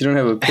season, but you don't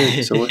have a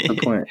pick, so what's the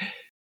point?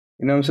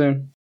 You know what I'm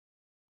saying?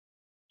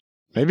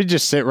 Maybe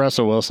just sit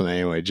Russell Wilson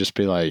anyway. Just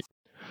be like,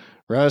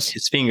 Russ,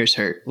 his fingers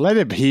hurt. Let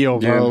it heal,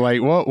 bro. Yeah.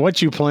 Like,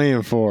 what you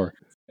playing for?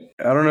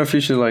 I don't know if you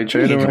should like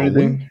trade him or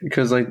anything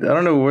because like I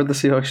don't know what the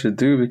Seahawks should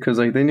do because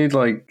like they need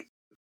like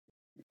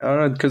I don't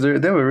know because they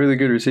have a really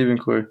good receiving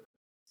core.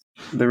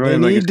 They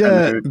need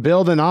to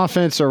build an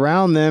offense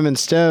around them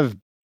instead of.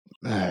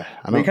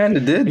 They kind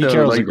of did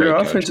though. Like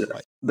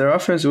their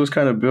offense was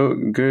kind of built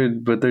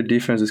good, but their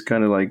defense is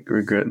kind of like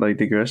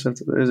digressed.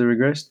 Is it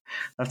regressed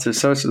after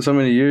so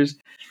many years?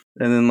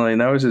 And then like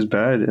now it's just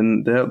bad.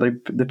 And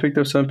they picked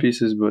up some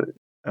pieces, but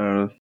I don't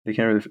know. They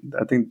can't really.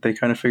 I think they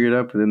kind of figured it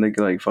out, but then they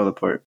like fall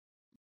apart.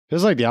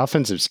 Feels like the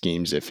offensive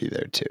scheme's iffy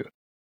there too.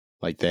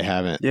 Like they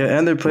haven't. Yeah,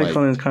 and their play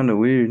calling is kind of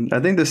weird.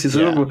 I think the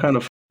Super Bowl kind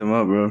of fucked them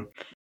up, bro.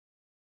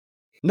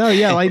 No,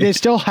 yeah, like they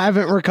still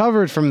haven't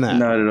recovered from that.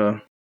 Not at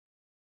all.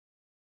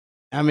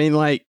 I mean,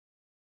 like,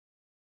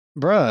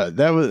 bruh,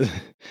 that was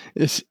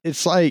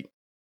it's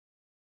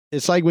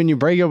like when you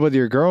break up with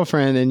your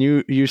girlfriend and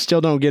you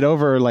still don't get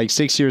over her like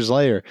 6 years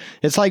later.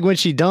 It's like when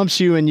she dumps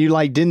you and you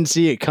like didn't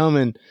see it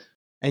coming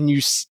and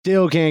you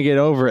still can't get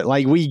over it.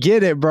 Like, we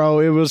get it, bro.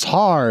 It was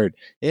hard.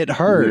 It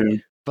hurt. Yeah.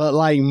 But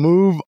like,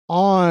 move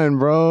on,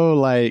 bro.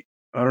 Like,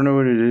 I don't know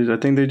what it is. I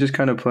think they're just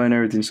kind of playing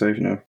everything safe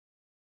now.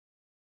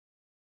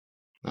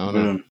 I don't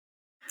know.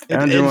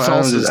 And Jamal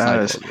Adams is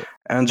ass.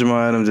 And Jamal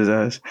Adams is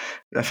ass.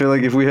 I feel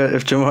like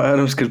if Jamal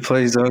Adams could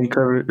play zone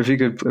cover, if he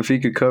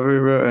could cover,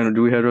 bro, and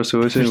we had Russell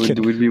Wilson,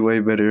 we'd be way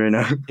better right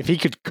now. If he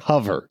could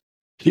cover,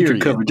 he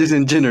could cover just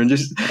in general.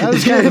 Just that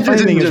was kind of the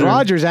funny thing is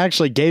Rodgers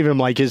actually gave him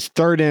like his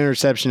third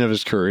interception of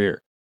his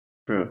career.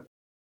 Bro,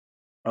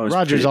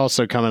 Rodgers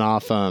also coming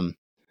off a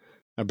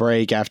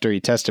break after he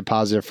tested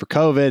positive for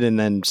COVID and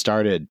then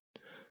started.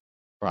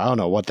 Bro, I don't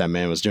know what that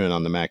man was doing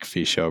on the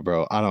McAfee show,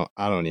 bro. I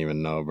don't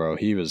even know, bro.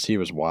 He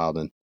was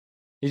wilding.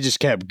 He just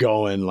kept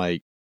going.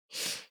 Like,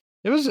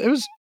 it was.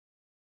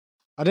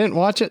 I didn't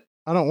watch it.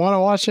 I don't want to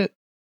watch it.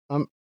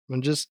 I'm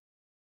just.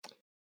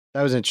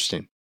 That was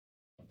interesting.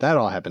 That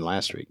all happened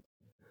last week.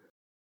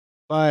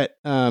 But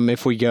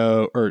if we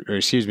go, or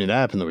excuse me, that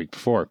happened the week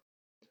before.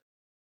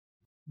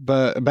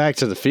 But back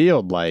to the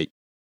field, like,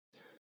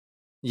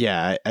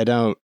 yeah, I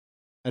don't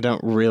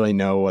really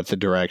know what the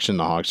direction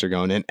the Hawks are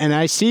going in. And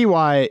I see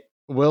why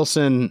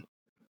Wilson,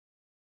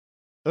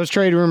 those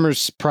trade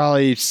rumors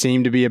probably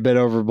seem to be a bit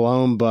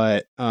overblown,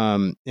 but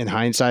in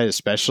hindsight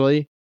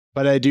especially.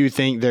 But I do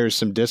think there's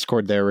some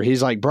discord there where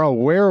he's like, bro,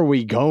 where are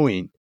we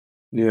going?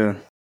 Yeah.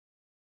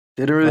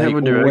 They don't really have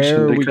a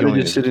direction. They're kind of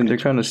just sitting, they're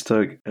kind of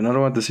stuck. And I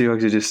don't want the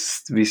Seahawks to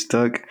just be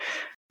stuck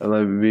or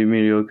like be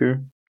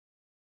mediocre.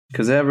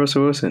 Because they have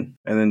Russell Wilson.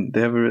 And then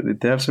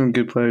they have some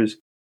good players.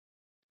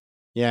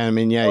 Yeah, I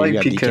mean, yeah, you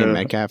got DK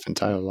Metcalf and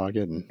Tyler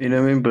Lockett. You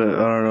know what I mean? But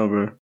I don't know,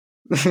 bro.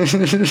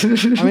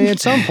 I mean,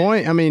 at some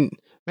point, I mean,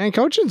 man,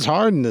 coaching's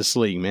hard in this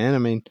league, man. I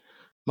mean,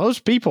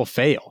 most people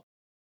fail.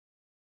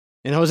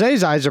 In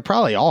Jose's eyes, they're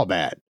probably all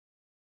bad.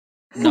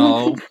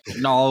 No.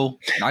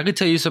 I could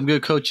tell you some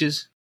good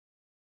coaches.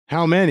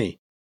 How many?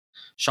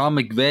 Sean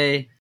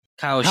McVay,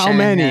 Kyle How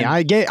Shanahan. many?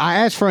 I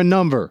asked for a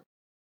number.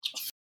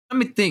 Let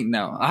me think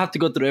now. I have to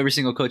go through every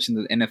single coach in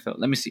the NFL.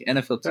 Let me see.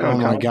 NFL. Oh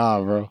my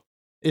God, bro.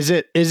 Is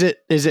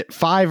it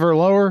 5 or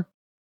lower?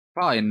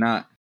 Probably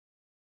not.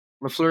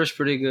 LaFleur's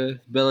pretty good.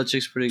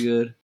 Belichick's pretty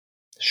good.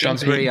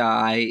 Sean's pretty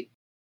alright.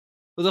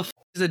 Who the f***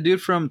 is the dude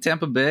from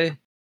Tampa Bay?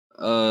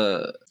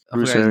 Bruce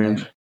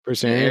Arians.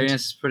 Bruce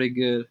Arians is pretty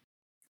good.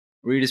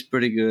 Reed is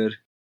pretty good.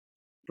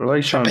 I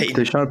like Sean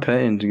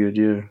Payton's good,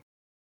 yeah.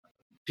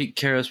 Pete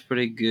Carroll's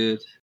pretty good.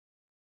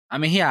 I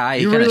mean, yeah.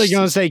 You really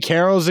gonna say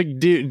Carroll's a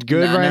dude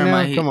good right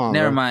now? Come on,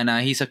 never mind. Nah,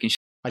 he's sucking shit.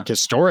 Like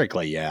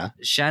historically, yeah.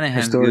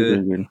 Shanahan's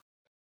good.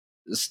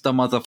 The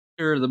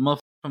motherfucker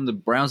from the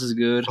Browns is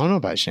good. I don't know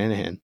about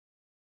Shanahan.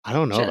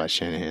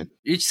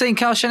 You're saying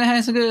Kyle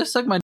Shanahan's good?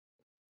 Suck my.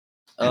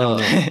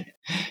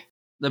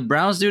 The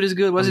Browns dude is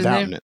good. What's his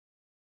name?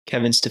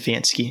 Kevin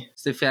Stefanski.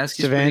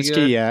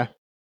 Stefanski, yeah.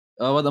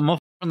 Well, the motherfucker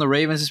from the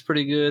Ravens is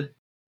pretty good.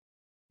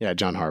 Yeah,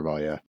 John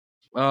Harbaugh, yeah.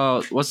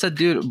 What's that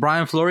dude?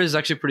 Brian Flores is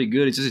actually pretty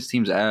good. It's just his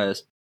team's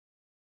ass.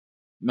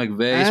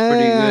 McVay's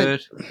pretty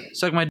good.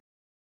 Suck my.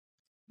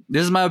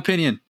 This is my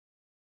opinion.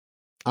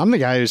 I'm the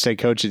guy who said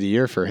coach of the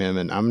year for him,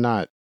 and I'm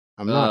not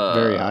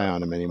very high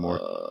on him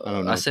anymore. I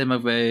don't know. I say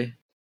McVay.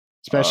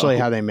 Especially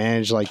how they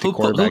manage like the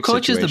quarterback Who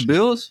coaches situation. the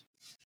Bills?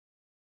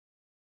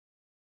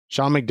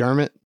 Sean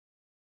McDermott.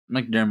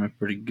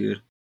 Pretty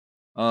good.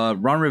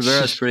 Ron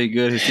Rivera's pretty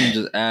good. His team's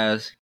just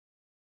ass.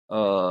 The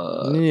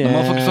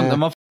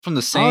motherfucker from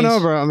the Saints. I don't know,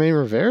 bro. I mean,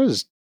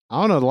 I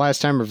don't know the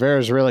last time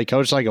Rivera's really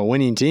coached like a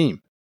winning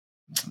team.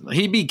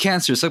 He beat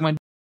cancer. Suck my.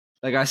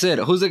 Like I said,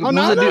 who's the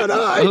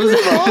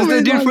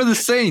dude for the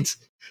Saints?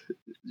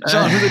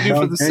 John, who's the dude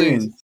for the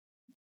Saints?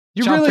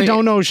 You really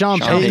don't know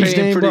Sean Payton's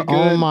name, bro?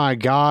 Oh my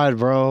God,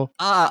 bro!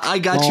 I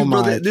got you,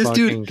 brother. This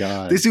dude,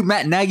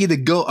 Matt Nagy, the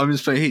GOAT. I'm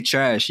just playing. He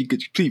trash. He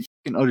could complete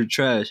fucking utter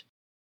trash.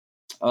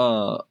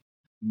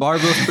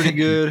 Barbell's pretty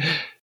good.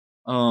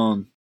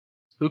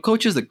 Who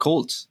coaches the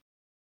Colts?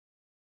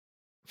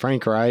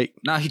 Frank Reich.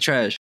 Nah, he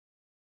trash.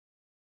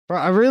 Bro,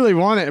 I really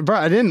wanted, bro.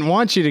 I didn't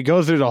want you to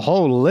go through the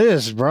whole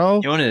list,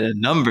 bro. You wanted a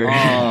number.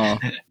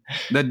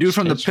 That dude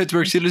from the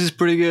Pittsburgh Steelers is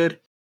pretty good,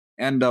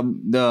 and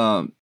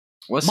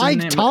what's Mike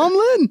his name?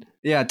 Tomlin?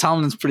 Yeah,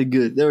 Tomlin's pretty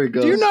good. There we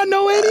go. Do you not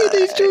know any of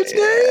these dudes'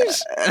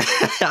 names?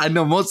 I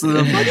know most of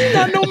them. How do you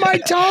not know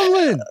Mike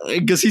Tomlin?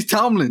 Because he's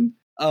Tomlin.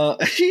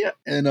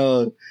 And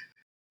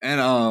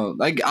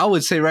like I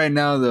would say right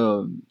now,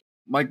 the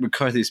Mike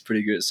McCarthy is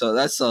pretty good. So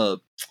that's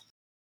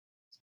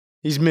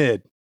he's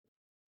mid.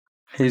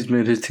 He's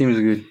mid. His team is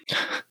good.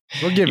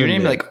 We'll give you him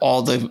named like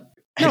all the.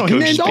 No, he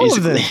named all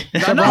of them.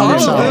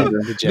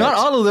 Not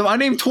all of them. I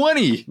named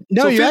 20.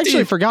 No, so you 50.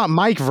 actually forgot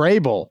Mike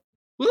Vrabel,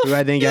 who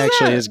I think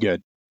actually is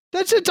good.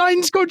 That's a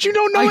Titans coach. You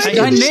don't know any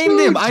I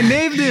named him. I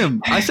named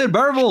him. I said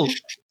Burble.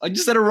 I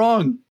just said it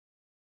wrong.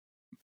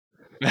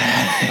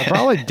 I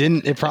probably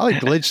didn't. It probably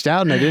glitched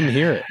out and I didn't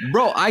hear it.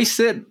 Bro, I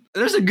said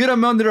there's a good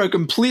amount that are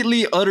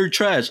completely utter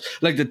trash.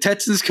 Like the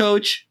Texans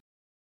coach,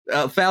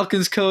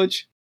 Falcons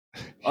coach.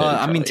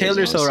 I mean,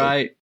 Taylor's all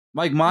right.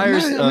 Mike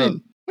Myers. we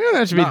don't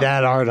have to be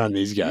that hard on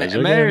these guys.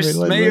 Myers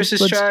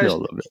is trash.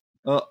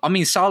 I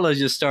mean, Salah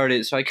just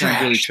started, so I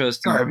can't really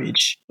trust him.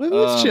 Garbage.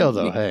 Let's chill,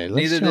 though. Hey,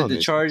 neither did the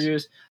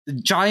Chargers. The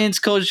Giants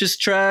coach just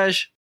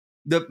trash.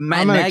 The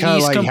I'm gonna Nagy's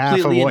cut like half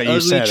of completely what you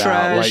ugly said trash.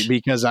 out, like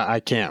because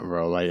I can't,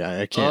 bro. Like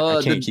I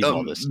can't keep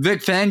all this.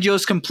 Vic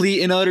Fangio's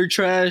complete and utter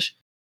trash.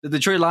 The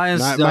Detroit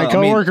Lions. My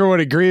coworker would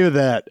agree with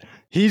that.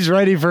 He's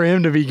ready for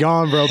him to be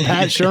gone, bro.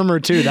 Pat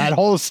Shurmur too. That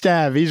whole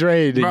staff, he's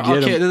ready to get him.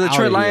 Okay, the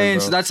Detroit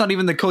Lions. Here, that's not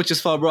even the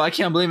coach's fault, bro. I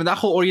can't blame him. That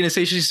whole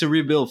organization needs to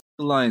rebuild.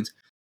 The Lions.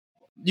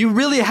 You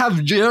really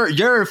have Jared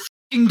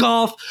fucking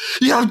Goff.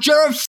 You have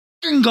Jared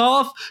fucking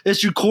Goff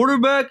as your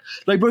quarterback.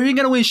 Like, bro, you ain't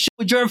gonna win shit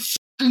with Jared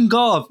fucking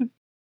Goff.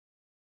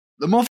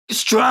 The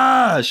motherfucker's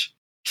trash.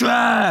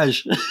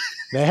 Trash.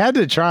 They had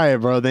to try it,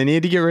 bro. They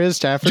needed to get rid of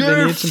Stafford. They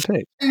needed some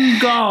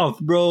picks. Goff,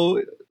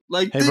 bro.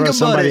 Like, hey, bro,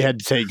 somebody had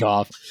to take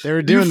Goff. They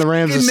were doing the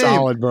Rams a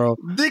solid, bro.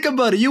 Think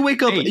about it. You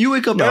wake up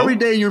every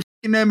day and your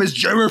fucking name is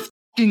Jared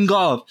fucking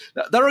Goff.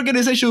 That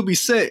organization would be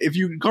set if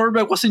your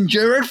quarterback wasn't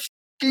Jared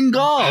fucking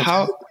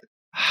Goff.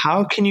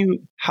 How can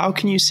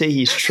you say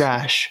he's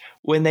trash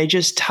when they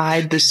just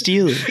tied the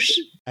Steelers?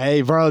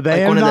 Hey, bro,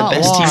 they like one of the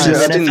best teams in the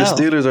NFL. I think the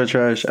Steelers are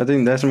trash. I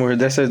think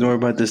that says more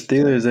about the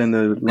Steelers than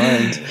the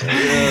Lions.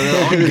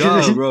 Oh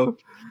God, bro.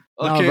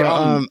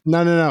 Okay,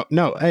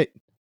 no. Hey,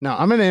 no,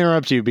 I'm gonna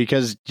interrupt you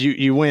because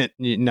you went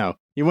a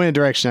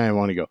direction I didn't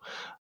want to go.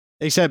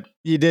 Except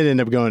you did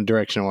end up going a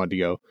direction I wanted to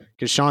go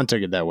because Sean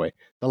took it that way.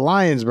 The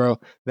Lions, bro,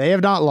 they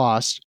have not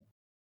lost,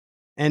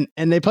 and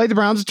they played the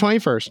Browns the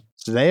 21st,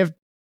 so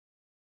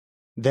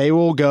they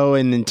will go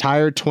an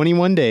entire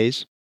 21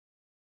 days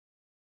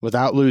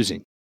without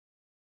losing.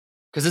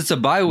 Because it's a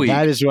bye week.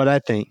 That is what I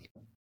think.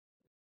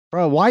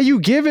 Bro, why are you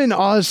giving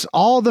us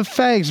all the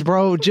facts,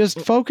 bro?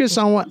 Just focus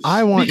on what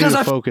I want you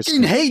to focus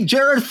on. Because I hate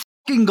Jared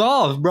fucking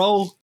Goff,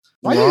 bro.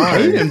 Why do you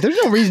hate him? There's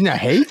no reason to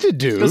hate the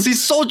dude. Because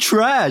he's so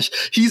trash.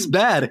 He's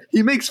bad.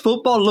 He makes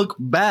football look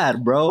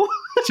bad, bro.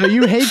 So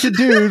you hate the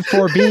dude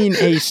for being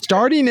a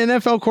starting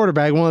NFL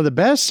quarterback, one of the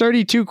best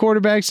 32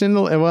 quarterbacks in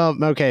the...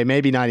 Well, okay,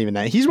 maybe not even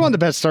that. He's one of the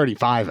best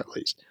 35 at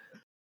least.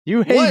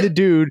 You hate the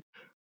dude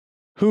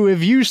who,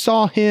 if you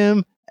saw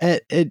him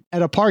at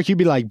a park, you'd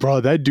be like, bro,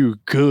 that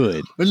dude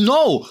good.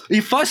 No,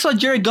 if I saw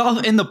Jared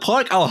Goff in the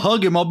park, I'll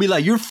hug him. I'll be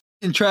like, you're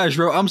fucking trash,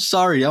 bro. I'm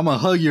sorry. I'm going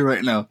to hug you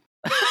right now.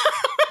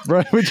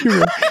 Bro,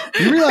 you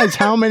realize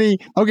how many...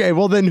 Okay,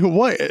 well then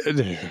what...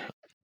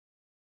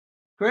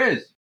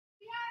 Chris,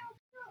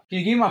 can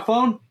you give me my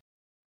phone?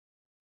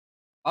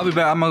 I'll be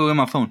back. I'm going to go get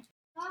my phone.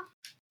 Huh?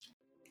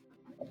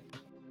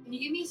 Can you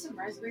give me some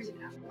raspberries and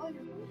apple?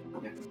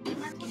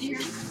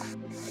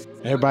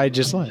 Everybody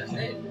just left.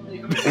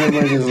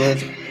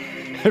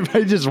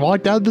 Everybody just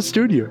walked out of the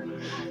studio.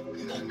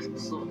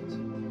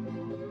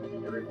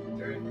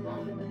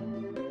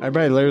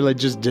 Everybody literally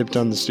just dipped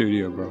on the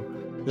studio, bro.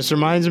 This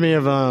reminds me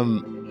of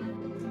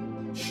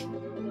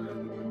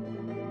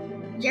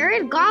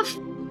Jared Goff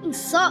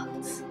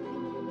sucks.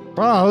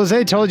 Bro,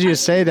 Jose told you to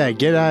say that.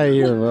 Get out of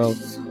here, bro.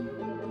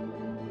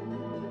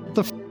 What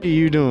the f*** are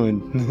you doing?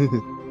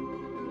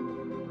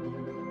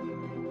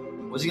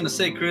 What's he gonna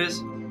say,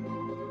 Chris?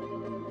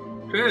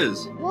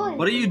 Chris,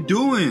 What are you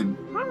doing?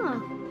 Huh?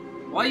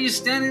 Why are you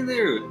standing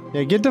there?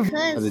 Yeah, get the f***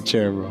 out of the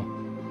chair,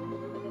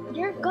 bro.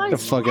 Jared Goff. Get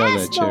the fuck out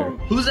of that chair.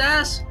 Whose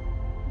ass?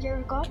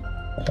 Jared Goff.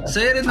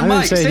 Say it in the I didn't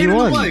mic. say Say he it in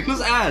won. the mic.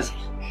 Whose ass?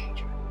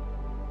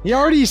 He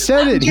already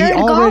said it. He Jared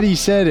Goff? already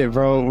said it,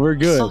 bro. We're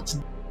good.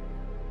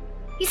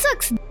 He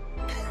sucks.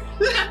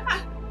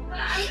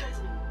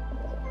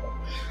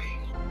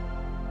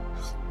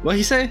 What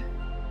he say?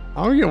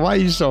 I don't get why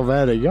you so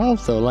bad at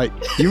golf though. Like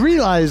you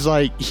realize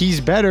like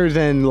he's better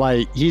than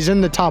like he's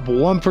in the top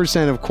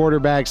 1% of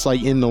quarterbacks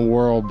like in the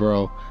world,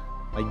 bro.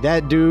 Like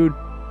that dude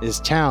is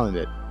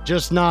talented.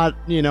 Just not,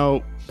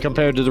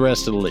 compared to the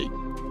rest of the league.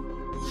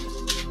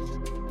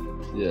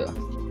 Yeah.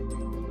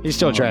 He's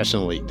still trash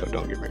in the league though,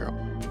 don't get me wrong.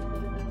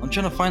 I'm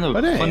trying to find a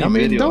But hey, funny I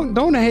mean video.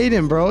 don't hate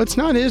him, bro. It's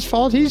not his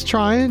fault. He's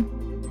trying.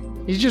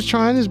 He's just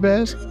trying his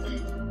best.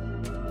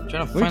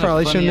 We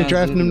probably shouldn't have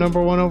drafted him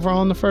number 1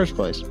 overall in the first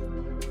place.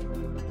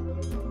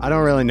 I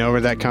don't really know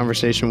where that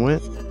conversation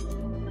went.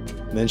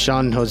 Then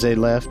Sean and Jose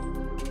left.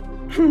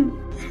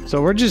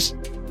 So we're just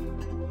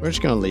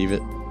gonna leave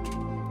it.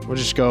 We'll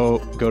just go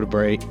to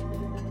break.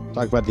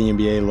 Talk about the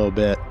NBA a little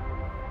bit.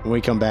 When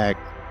we come back,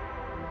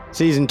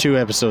 season 2,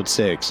 episode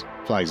 6,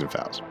 Flags and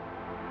Fouls.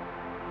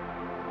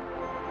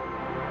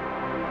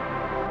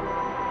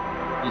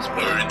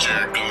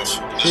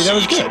 See, that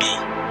was good.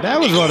 That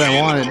was what I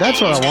wanted.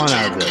 That's what I want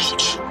out of this.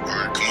 All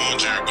right, come on,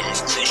 Jared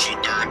Goff. Crucial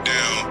third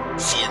down.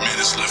 4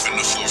 minutes left in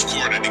the fourth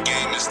quarter. The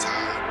game is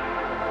tied.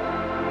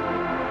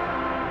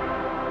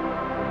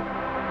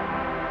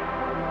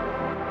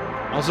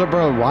 Also,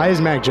 bro, why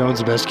is Mac Jones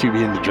the best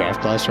QB in the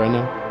draft class right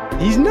now?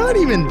 He's not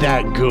even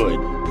that good.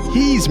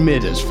 He's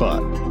mid as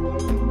fuck.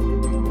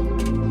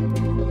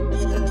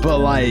 but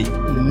like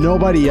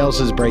nobody else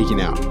is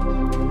breaking out.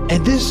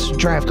 And this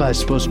draft class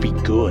is supposed to be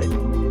good.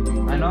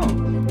 I know.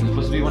 It's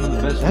supposed to be one of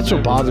the best. That's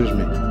what bothers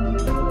me.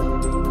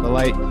 But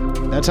like,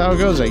 that's how it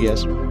goes, I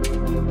guess.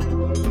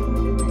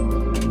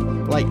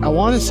 Like, I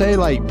want to say,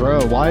 like,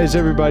 bro, why is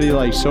everybody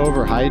like so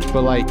overhyped?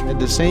 But like, at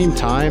the same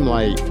time,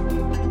 like,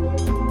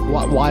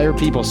 why are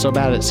people so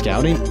bad at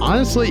scouting?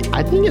 Honestly,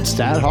 I think it's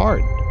that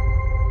hard.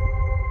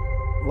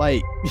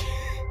 Like,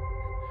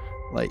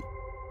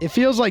 it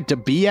feels like to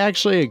be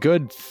actually a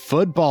good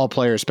football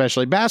player,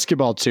 especially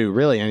basketball too,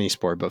 really any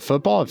sport, but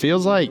football, it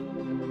feels like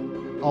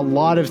a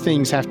lot of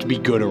things have to be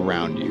good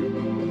around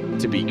you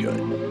to be good.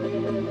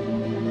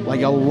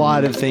 Like a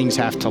lot of things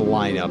have to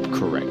line up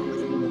correctly.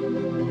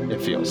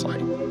 It feels like.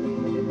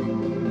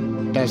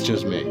 That's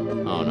just me. I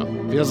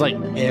don't know.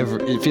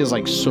 It feels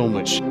like so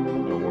much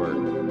work.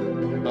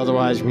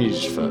 Otherwise, you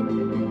just fuck.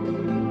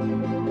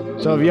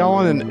 So if y'all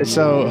want to,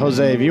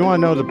 Jose, if you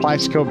want to know the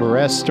Plaxico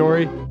Burress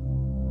story,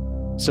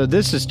 so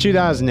this is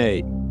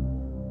 2008.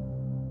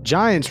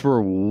 Giants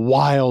were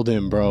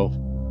wildin', bro.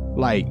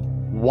 Like,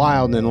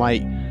 wildin'.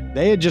 Like,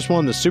 they had just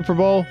won the Super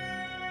Bowl.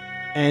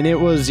 And it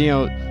was,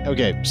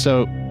 okay,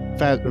 so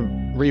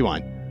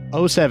rewind.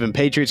 07,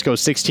 Patriots go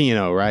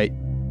 16-0, right?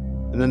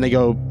 And then they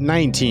go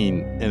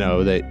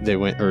 19-0. They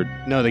went,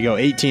 they go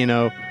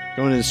 18-0.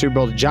 Going to the Super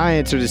Bowl. The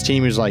Giants are this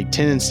team who's like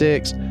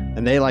 10-6.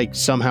 And they like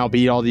somehow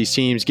beat all these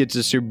teams, get to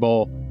the Super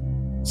Bowl.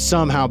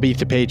 Somehow beat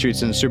the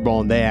Patriots in the Super Bowl,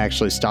 and they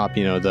actually stop,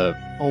 the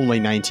only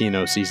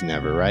 19-0 season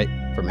ever, right,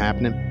 from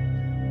happening.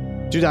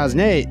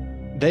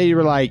 2008, they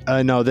were like,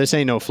 no, this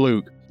ain't no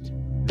fluke.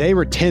 They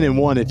were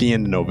 10-1 at the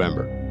end of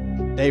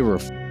November. They were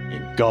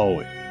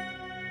going.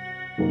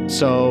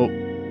 So,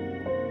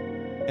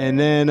 and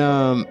then,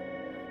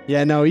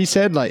 he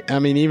said, like, I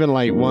mean, even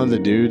like one of the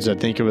dudes, I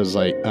think it was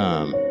like,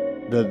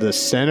 the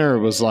center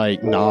was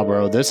like, nah,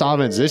 bro, this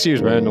offense this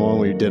year's better than the one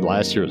we did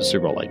last year at the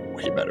Super Bowl. Like,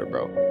 way better,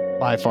 bro.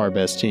 By far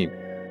best team.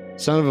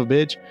 Son of a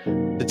bitch.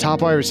 The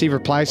top wide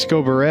receiver,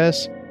 Plaxico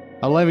Burress,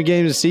 11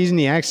 games a season,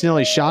 he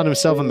accidentally shot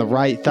himself in the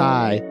right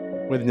thigh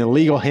with an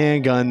illegal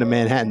handgun in the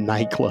Manhattan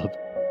nightclub.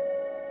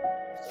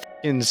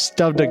 And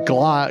stuffed a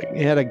Glock.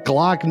 He had a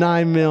Glock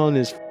 9mm in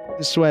his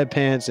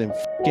sweatpants and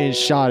fucking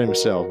shot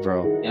himself,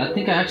 bro. Yeah, I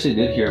think I actually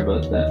did hear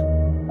about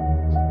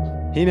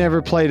that. He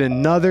never played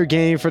another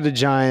game for the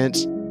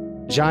Giants.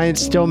 Giants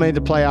still made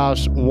the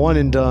playoffs, one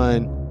and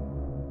done.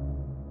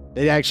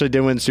 They actually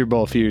did win the Super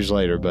Bowl a few years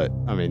later, but,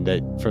 I mean, they,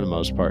 for the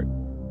most part,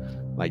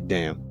 like,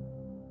 damn.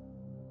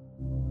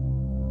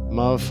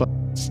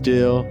 Motherfucker,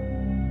 still.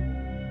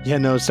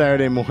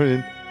 Saturday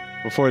morning,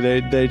 before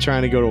they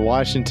trying to go to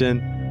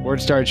Washington,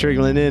 word started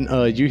trickling in,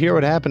 you hear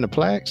what happened to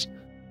Plax?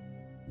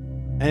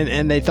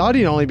 And they thought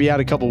he'd only be out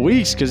a couple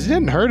weeks, because it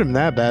didn't hurt him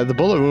that bad. The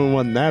bullet wound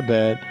wasn't that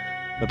bad.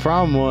 The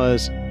problem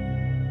was,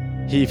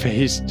 he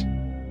faced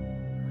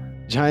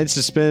Giants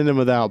suspended him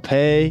without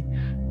pay.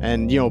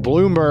 And,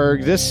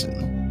 Bloomberg,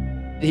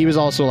 he was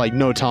also like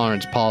no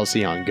tolerance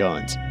policy on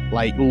guns.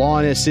 Like law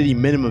in his city,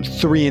 minimum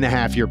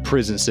 3.5 year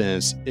prison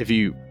sentence if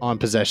you on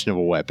possession of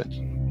a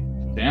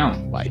weapon.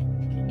 Damn. Like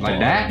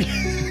that?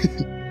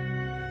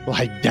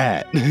 Like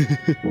that.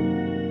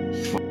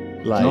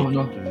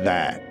 Like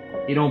that.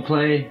 He don't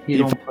play. He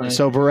don't play.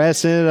 So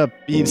Burress ended up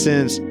being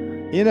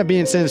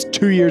sentenced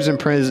 2 years in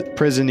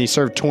prison. He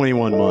served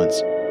 21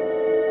 months.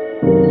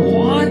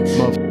 What?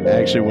 Motherfucker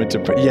actually went to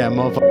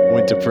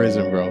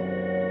prison, bro.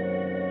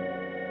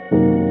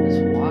 That's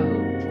wild.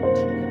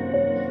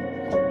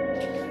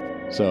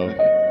 So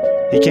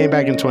he came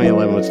back in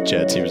 2011 with the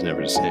Jets. He was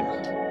never the same.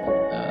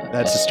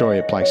 That's the story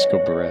of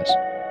Plaxico Burress.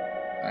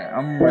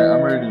 I'm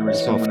ready to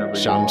resume whenever.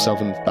 Shot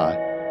himself in the thigh.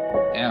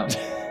 Damn.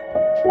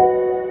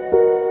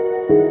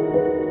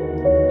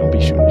 Don't be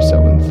shooting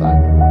yourself in the thigh.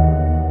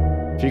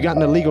 If you got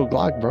an illegal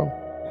Glock, bro.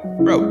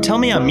 Bro, tell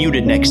me I'm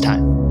muted next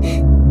time.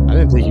 I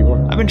didn't think you were.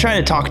 I've been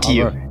trying to talk to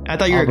you. I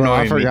thought you were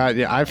ignoring me.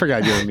 I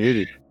forgot you were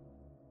muted.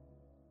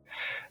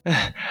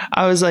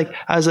 I was like,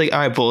 all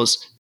right,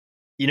 Bulls.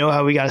 You know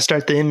how we got to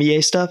start the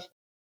NBA stuff?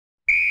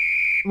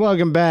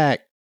 Welcome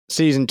back.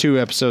 Season 2,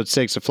 Episode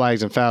 6 of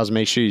Flags and Fouls.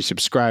 Make sure you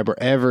subscribe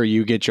wherever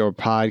you get your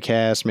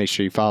podcast. Make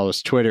sure you follow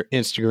us Twitter,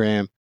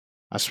 Instagram.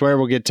 I swear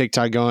we'll get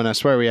TikTok going. I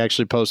swear we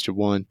actually posted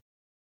one.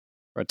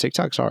 Bro,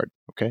 TikTok's hard,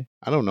 okay?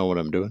 I don't know what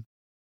I'm doing.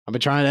 I've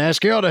been trying to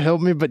ask y'all to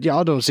help me, but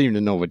y'all don't seem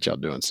to know what y'all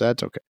doing, so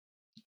that's okay.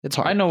 It's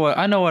hard. I know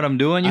what I'm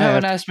doing. You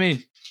haven't asked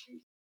me.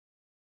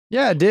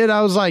 Yeah, I did.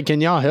 I was like, can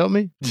y'all help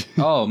me?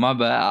 Oh, my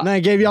bad. And I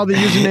gave y'all the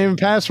username and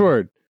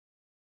password.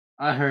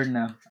 I heard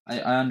now. I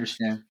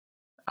understand.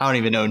 I don't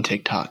even own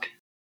TikTok.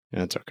 Yeah,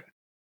 that's okay.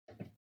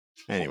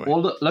 Anyway.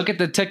 Well, look at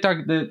the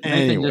TikTok that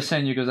Nathan just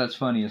sent you because that's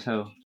funny as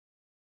hell.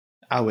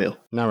 I will.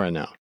 Not right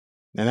now.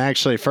 And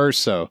actually,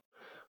 first, why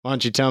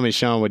don't you tell me,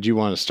 Sean, what you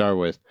want to start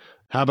with?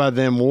 How about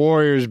them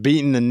Warriors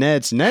beating the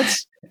Nets?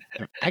 Nets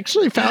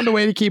actually found a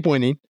way to keep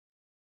winning,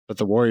 but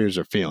the Warriors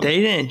are feeling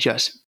They didn't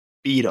just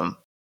beat them.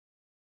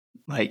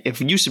 Like,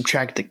 if you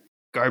subtract the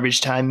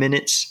garbage time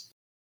minutes,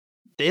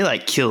 they,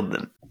 killed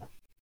them.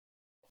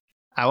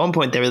 At one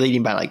point, they were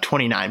leading by,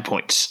 29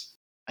 points,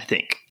 I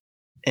think.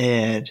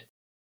 And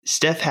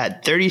Steph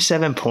had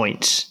 37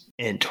 points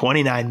in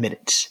 29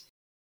 minutes,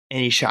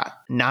 and he shot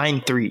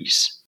 9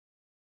 threes.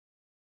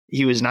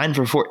 He was 9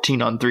 for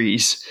 14 on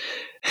threes.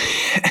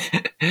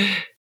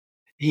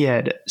 He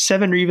had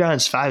 7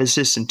 rebounds, 5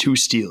 assists, and 2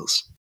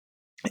 steals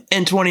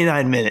in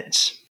 29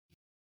 minutes.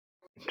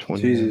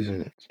 29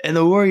 minutes. And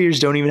the Warriors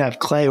don't even have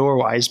Clay or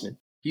Wiseman.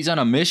 He's on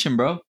a mission,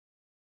 bro.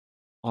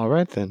 All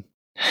right, then.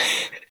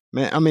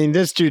 Man, I mean,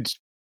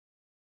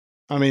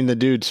 the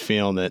dude's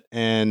feeling it.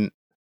 And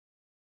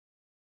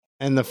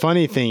the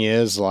funny thing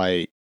is,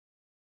 like,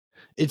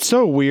 it's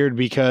so weird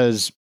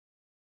because,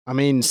 I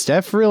mean,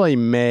 Steph really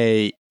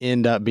may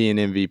end up being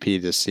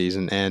MVP this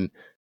season. And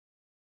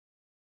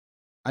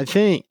I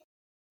think,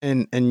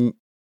 and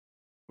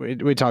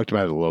we talked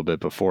about it a little bit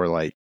before,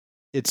 like,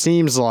 it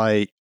seems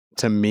like,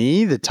 to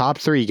me, the top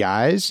 3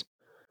 guys,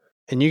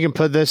 and you can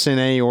put this in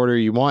any order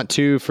you want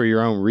to for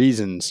your own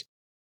reasons,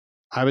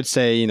 I would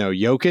say,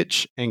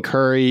 Jokic and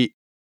Curry,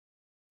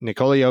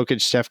 Nikola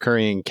Jokic, Steph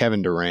Curry, and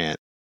Kevin Durant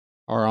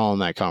are all in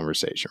that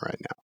conversation right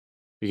now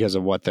because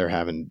of what they're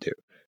having to do.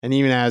 And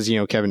even as,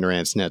 Kevin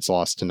Durant's Nets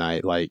lost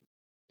tonight, like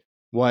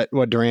what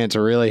Durant's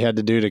really had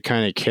to do to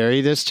kind of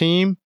carry this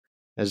team,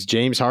 as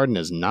James Harden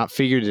has not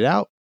figured it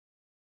out.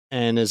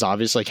 And as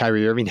obviously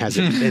Kyrie Irving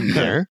hasn't been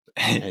there.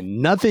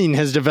 And nothing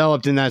has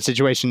developed in that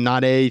situation.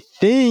 Not a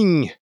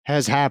thing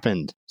has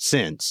happened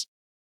since.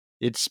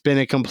 It's been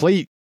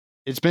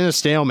a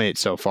stalemate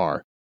so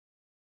far.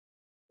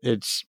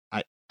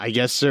 I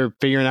guess they're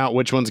figuring out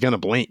which one's going to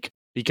blink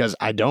because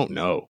I don't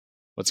know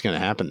what's going to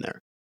happen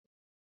there.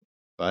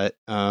 But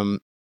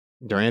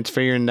Durant's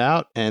figuring it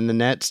out, and the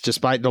Nets,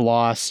 despite the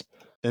loss,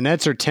 the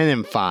Nets are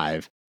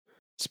 10-5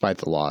 despite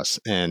the loss.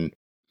 And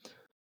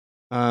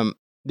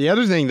the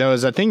other thing, though,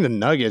 is I think the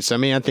Nuggets,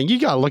 I think you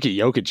got to look at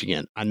Jokic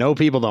again. I know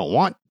people don't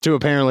want to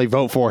apparently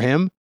vote for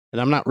him,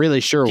 and I'm not really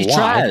sure He's why.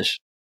 trash.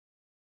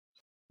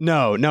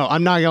 No,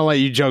 I'm not going to let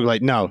you joke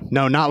like, no,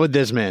 not with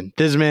this man.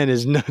 This man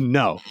is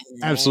no,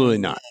 absolutely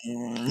not.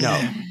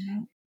 No.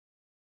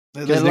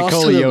 Because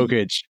Nikola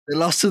Jokic. They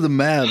lost to the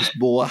Mavs,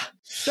 boy.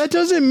 That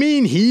doesn't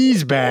mean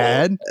he's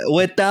bad.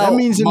 Without that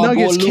means the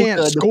Nuggets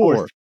can't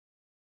score.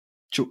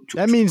 Choo.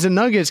 That means the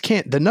Nuggets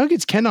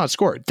cannot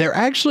score. They're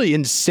actually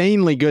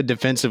insanely good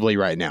defensively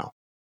right now,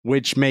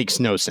 which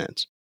makes no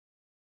sense.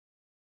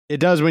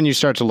 It does when you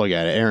start to look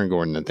at it. Aaron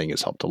Gordon, I think,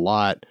 has helped a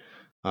lot.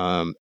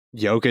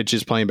 Jokic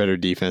is playing better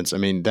defense.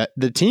 That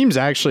the team's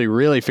actually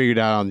really figured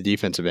out on the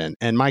defensive end.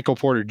 And Michael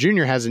Porter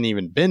Jr. hasn't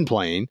even been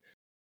playing,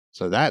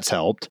 so that's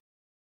helped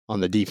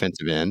on the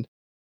defensive end.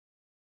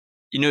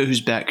 You know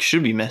whose back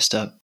should be messed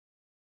up?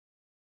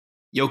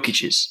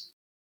 Jokic's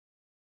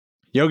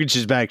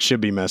back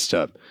should be messed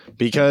up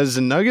because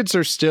the Nuggets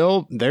are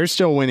still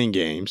winning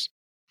games.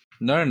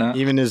 No, they're not.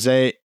 Even as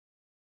they,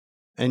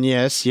 and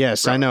yes,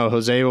 I know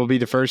Jose will be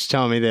the first to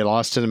tell me they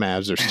lost to the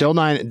Mavs. They're still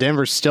 9.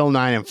 Denver's still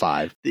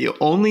 9-5. The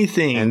only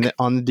thing, and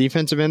on the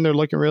defensive end, they're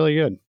looking really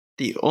good.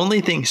 The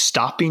only thing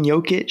stopping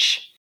Jokic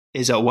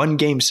is a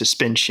 1-game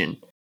suspension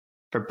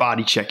for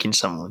body checking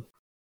someone.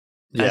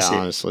 That's it.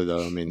 Honestly,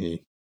 though,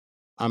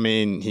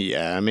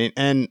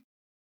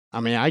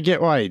 I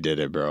get why he did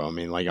it, bro.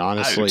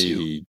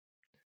 Honestly,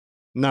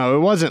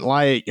 it wasn't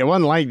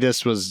like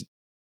this was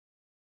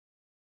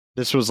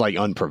like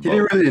unprovoked. He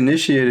didn't really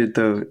initiate it,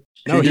 though.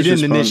 No, he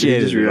didn't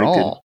initiate it at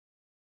all.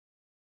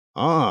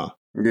 Yeah.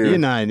 He did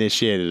not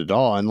initiate it at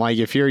all. And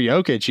if you're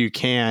Jokic, you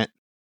can't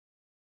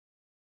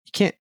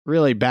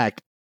really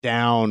back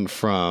down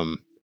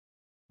from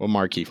what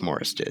Markieff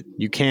Morris did.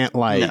 You can't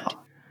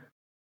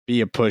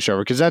be a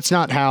pushover because that's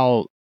not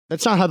how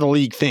the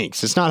league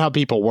thinks. It's not how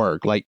people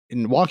work.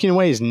 And walking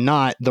away is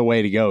not the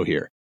way to go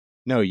here.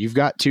 No, you've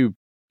got to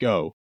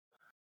go.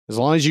 As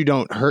long as you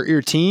don't hurt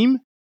your team,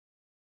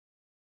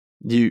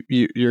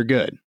 you're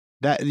good.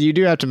 That you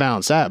do have to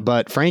balance that.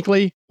 But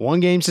frankly,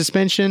 1-game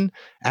suspension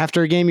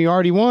after a game you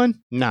already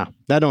won, that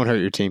don't hurt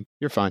your team.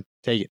 You're fine.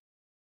 Take it.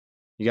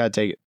 You got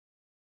to take it.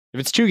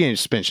 If it's 2-game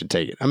suspension,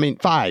 take it.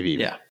 5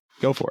 even. Yeah.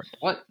 Go for it.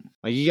 What?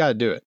 You got to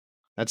do it.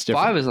 That's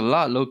different. 5 is a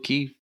lot, low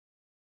key.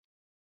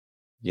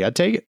 You got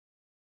to take it.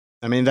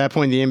 At that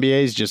point, the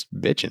NBA is just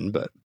bitching.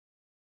 But,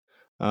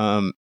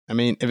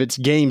 if it's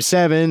game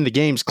 7, the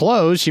game's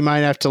closed, you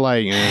might have to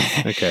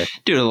okay.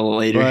 Do it a little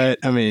later. But,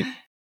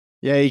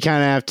 you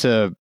kind of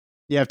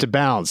have to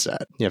balance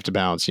that. You have to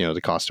balance,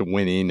 the cost of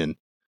winning and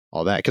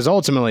all that. Because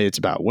ultimately, it's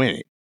about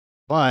winning.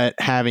 But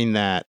having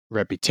that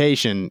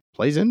reputation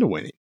plays into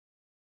winning.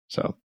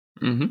 So,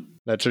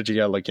 that's what you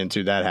got to look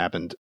into. That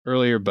happened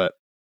earlier. But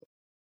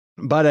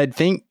I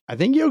think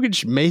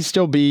Jokic may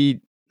still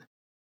be,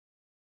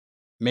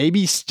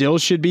 maybe still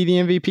should be the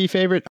MVP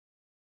favorite.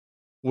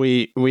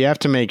 We have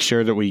to make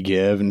sure that we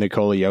give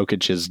Nikola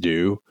Jokic his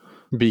due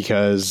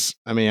because,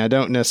 I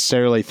don't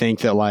necessarily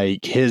think that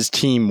his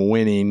team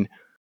winning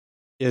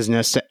is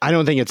necessary. I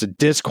don't think it's a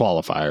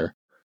disqualifier,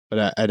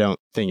 but I don't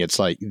think it's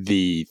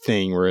the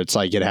thing where it's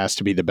it has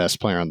to be the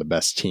best player on the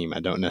best team. I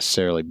don't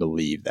necessarily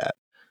believe that.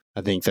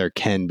 I think there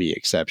can be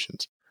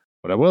exceptions.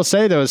 What I will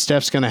say, though, is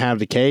Steph's going to have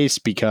the case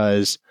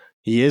because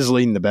he is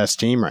leading the best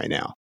team right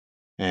now.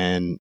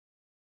 And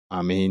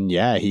I mean,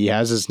 yeah, he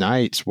has his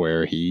nights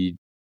where he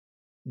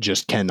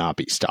just cannot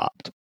be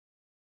stopped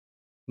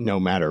no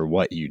matter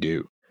what you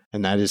do.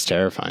 And that is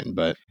terrifying.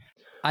 But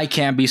I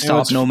can't be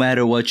stopped no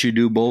matter what you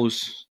do,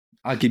 Bose.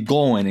 I keep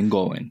going and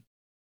going.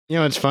 You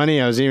know, it's funny.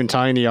 I was even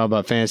talking to y'all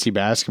about fantasy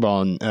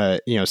basketball,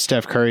 and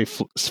Steph Curry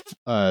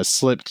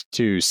slipped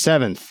to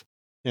 7th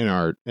in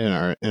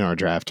our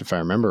draft, if I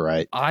remember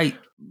right. I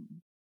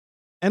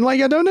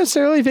don't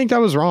necessarily think that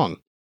was wrong.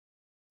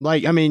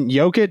 Like, I mean,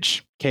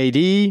 Jokic,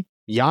 KD,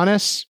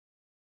 Giannis,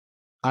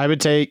 I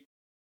would take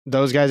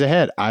those guys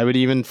ahead. I would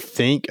even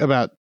think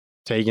about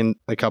taking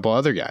a couple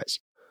other guys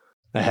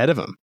ahead of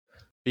him,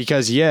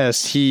 because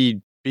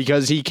he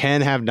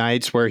can have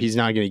nights where he's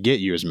not going to get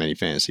you as many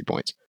fantasy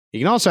points. He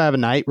can also have a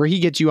night where he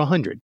gets you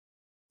 100.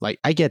 Like,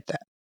 I get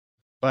that.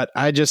 But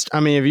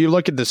if you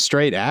look at the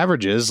straight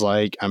averages,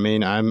 like, I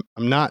mean, I'm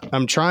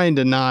trying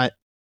to not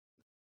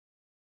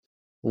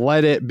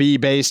let it be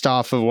based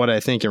off of what I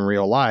think in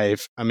real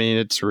life. I mean,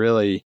 it's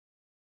really,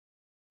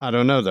 I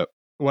don't know though.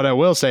 What I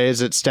will say is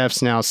that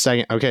Steph's now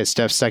second. Okay,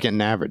 Steph's second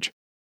in average.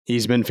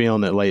 He's been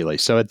feeling it lately.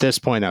 So at this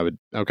point, I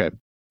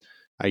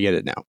get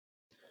it now.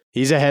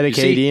 He's ahead of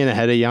KD and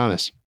ahead of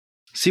Giannis.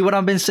 See what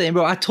I've been saying,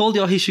 bro? I told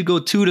y'all he should go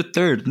 2 to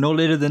 3rd, no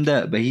later than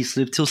that, but he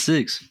slipped till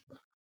 6.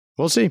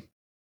 We'll see.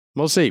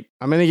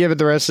 I'm going to give it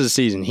the rest of the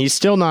season. He's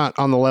still not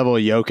on the level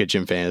of Jokic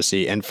in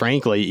fantasy, and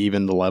frankly,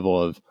 even the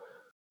level of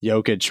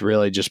Jokic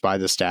really just by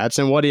the stats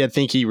and what I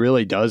think he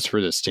really does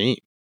for this team.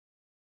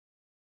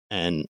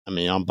 And, I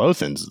mean, on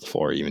both ends of the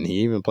floor, he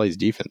even plays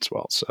defense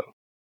well. So,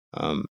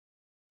 I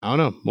don't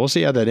know. We'll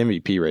see how that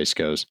MVP race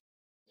goes.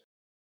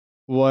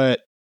 What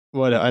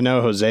I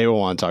know Jose will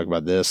want to talk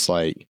about this,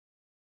 like,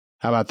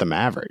 how about the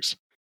Mavericks?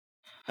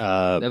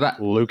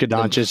 Luka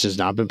Doncic has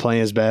not been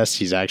playing his best.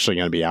 He's actually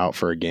going to be out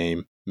for a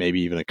game, maybe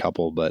even a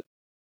couple. But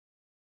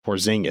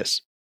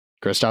Kristaps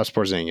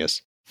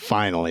Porzingis,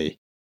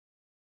 finally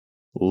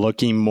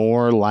looking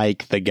more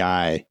like the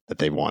guy that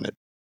they wanted.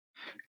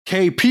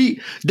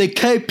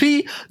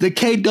 the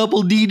K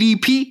double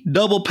DDP,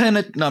 double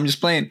pennant. No, I'm just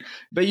playing.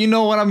 But you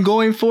know what I'm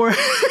going for?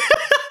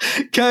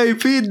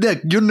 KP,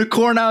 the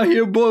unicorn out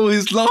here, boy, with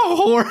his long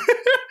horn.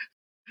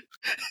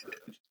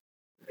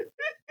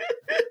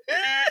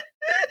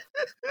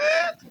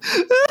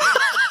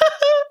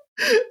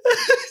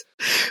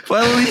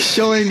 Finally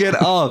showing it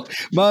off.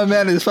 My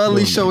man is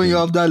finally showing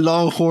off that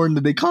long horn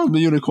that they call him the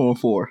unicorn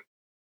for.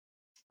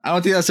 I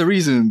don't think that's the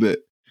reason, but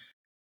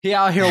he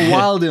out here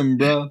wilding,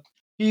 bro.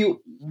 He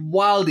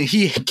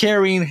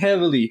carrying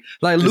heavily.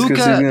 Like just Luka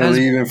he's gonna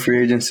leave in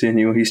free agency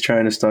and he's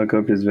trying to stock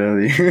up his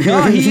value.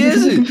 No, he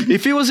isn't.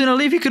 If he was gonna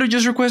leave, he could have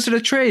just requested a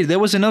trade. There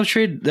was enough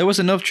trade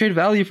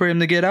value for him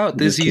to get out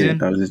this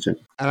season. And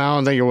I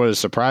don't think it would have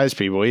surprised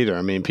people either.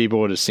 I mean, people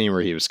would have seen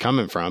where he was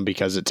coming from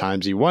because at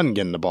times he wasn't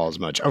getting the ball as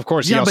much. Of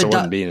course, he also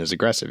wasn't being as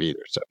aggressive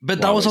either. So, but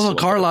that was also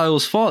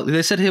Carlisle's fault.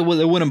 They said they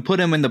wouldn't put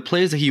him in the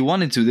plays that he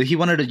wanted to. That he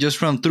wanted to just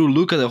run through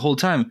Luka the whole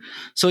time.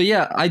 So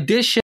yeah, I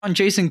did shit on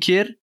Jason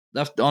Kidd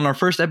on our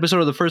first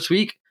episode of the first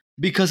week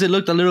because it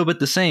looked a little bit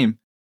the same.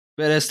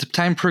 But as the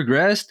time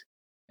progressed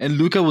and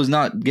Luka was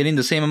not getting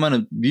the same amount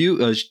of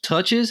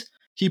touches,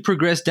 he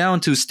progressed down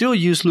to still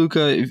use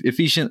Luka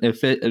efficient.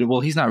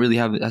 Well, he's not really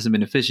hasn't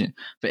been efficient,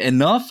 but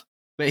enough.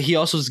 But he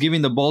also is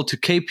giving the ball to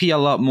KP a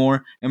lot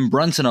more and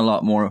Brunson a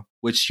lot more,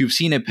 which you've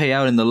seen it pay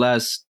out in the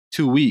last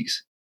 2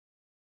 weeks.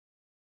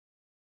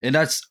 And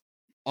that's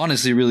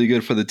honestly really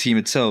good for the team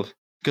itself.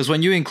 Because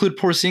when you include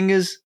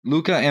Porzingis,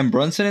 Luka, and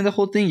Brunson in the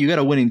whole thing, you got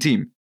a winning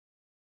team.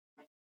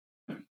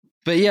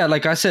 But yeah,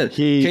 like I said,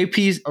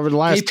 KP's over the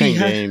last 10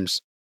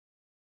 games.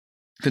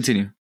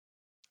 Continue.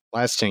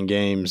 Last 10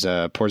 games,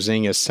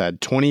 Porzingis had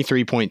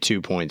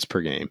 23.2 points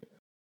per game,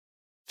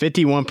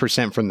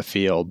 51% from the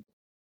field,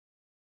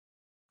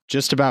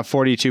 just about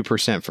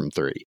 42% from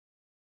three,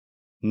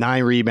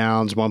 9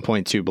 rebounds,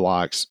 1.2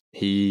 blocks.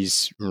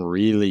 He's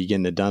really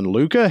getting it done.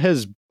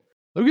 Luka's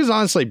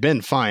honestly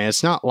been fine.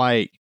 It's not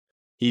like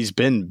he's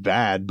been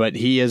bad, but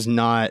he has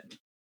not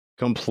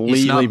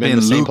completely been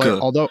the same player.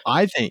 Although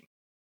I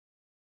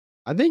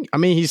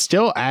mean, he's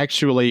still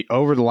actually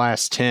over the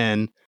last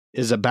 10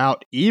 is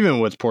about even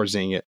with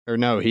Porzingis. Or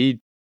no,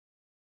 he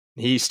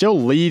still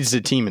leads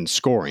the team in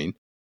scoring.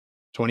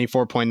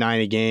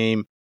 24.9 a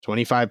game,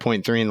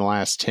 25.3 in the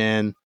last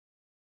 10.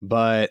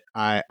 But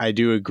I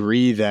do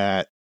agree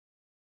that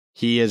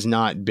he has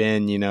not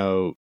been,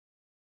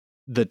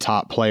 the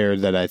top player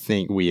that I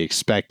think we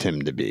expect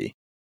him to be.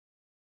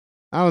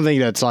 I don't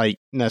think that's like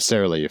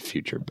necessarily a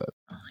future, but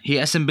he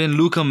hasn't been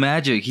Luka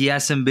Magic. He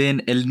hasn't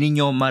been El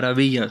Niño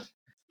Maravilla.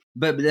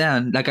 But yeah,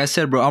 like I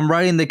said, bro, I'm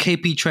riding the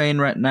KP train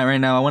right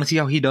now. I want to see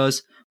how he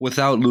does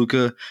without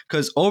Luka,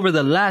 because over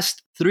the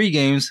last 3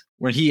 games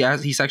where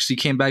he's actually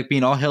came back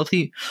being all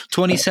healthy,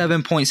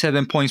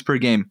 27.7 points per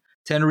game,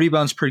 10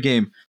 rebounds per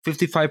game,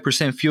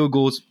 55% field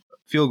goal,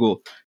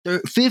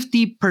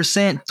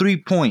 50%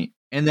 3-point,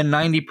 and then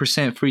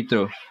 90% free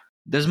throw.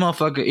 This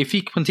motherfucker, if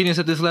he continues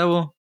at this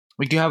level,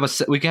 we can have a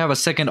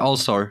second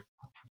all-star,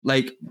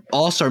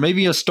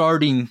 maybe a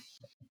starting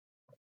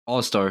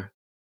All-Star.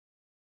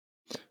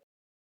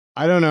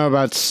 I don't know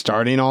about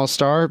starting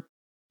All-Star,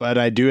 but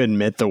I do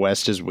admit the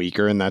West is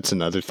weaker, and that's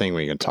another thing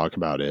we can talk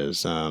about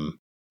is I'm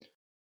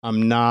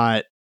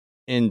not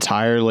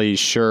entirely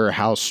sure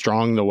how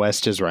strong the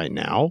West is right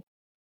now.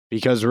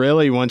 Because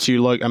really, once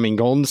you look, I mean,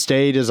 Golden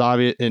State is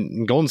obvious,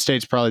 and Golden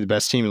State's probably the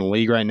best team in the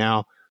league right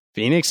now.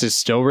 Phoenix is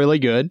still really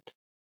good.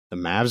 The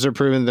Mavs are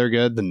proving they're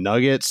good. The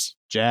Nuggets,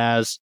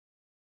 Jazz,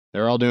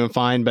 they're all doing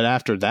fine. But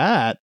after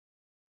that,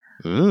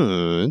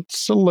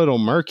 it's a little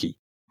murky.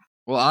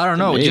 Well, I don't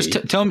know. Just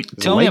tell me.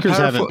 The Lakers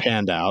haven't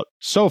panned out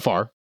so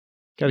far.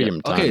 Got to give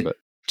them time. Okay, but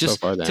just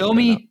so far tell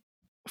me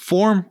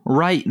form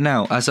right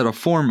now. I said a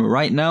form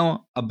right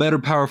now. A better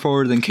power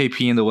forward than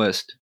KP in the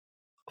West.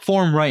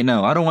 Form right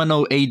now. I don't want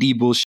no AD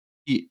bullshit.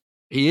 He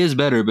is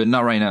better, but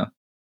not right now.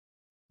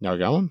 Y'all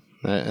got one?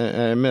 I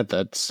admit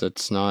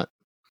that's not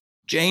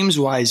James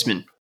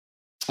Wiseman,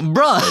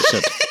 bruh.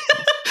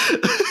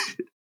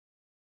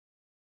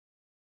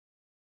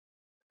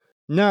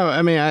 No,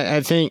 I mean I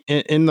think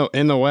in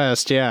the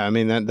West, yeah. I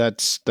mean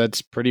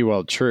that's pretty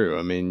well true.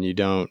 I mean you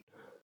don't.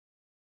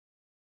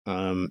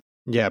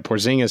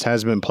 Porzingis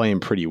has been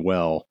playing pretty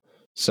well.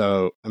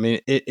 So I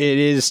mean it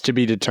is to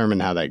be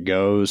determined how that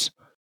goes.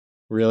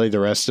 Really the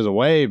rest of the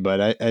way,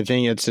 but I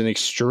think it's an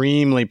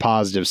extremely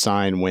positive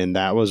sign when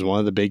that was one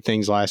of the big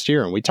things last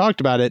year. And we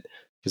talked about it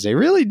because they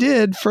really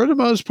did, for the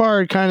most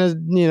part, kind of,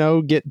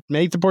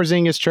 make the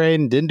Porzingis trade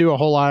and didn't do a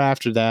whole lot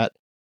after that.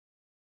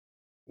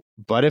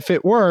 But if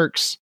it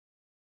works,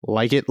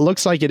 like it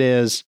looks like it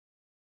is,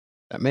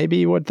 that may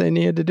be what they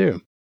needed to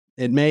do.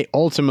 It may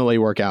ultimately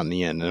work out in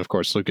the end. And of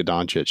course, Luka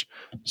Doncic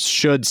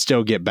should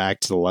still get back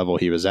to the level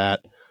he was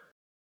at.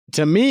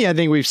 To me, I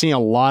think we've seen a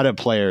lot of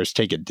players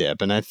take a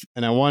dip, and I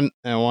want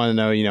to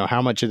know, how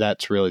much of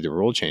that's really the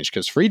rule change,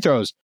 because free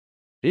throws,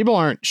 people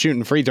aren't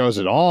shooting free throws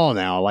at all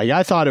now. Like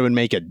I thought it would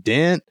make a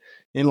dent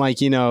in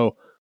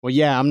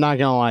I'm not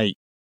gonna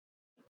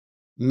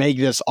make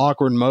this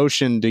awkward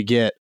motion to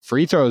get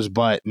free throws,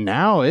 but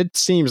now it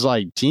seems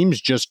like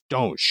teams just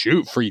don't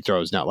shoot free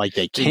throws now. Like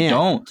they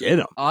can't get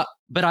them.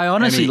 But I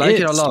honestly like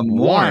it a lot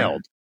more.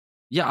 Wild.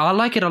 Yeah, I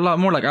like it a lot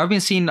more. Like I've been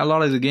seeing a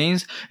lot of the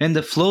games, and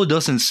the flow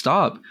doesn't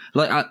stop.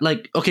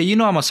 Okay,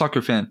 I'm a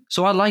soccer fan,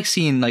 so I like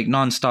seeing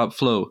nonstop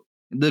flow.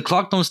 The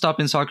clock don't stop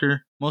in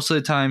soccer most of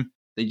the time.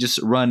 They just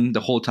run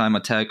the whole time,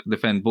 attack,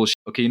 defend, bullshit.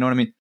 Okay, you know what I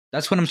mean?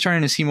 That's what I'm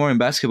starting to see more in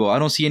basketball. I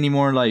don't see any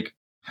more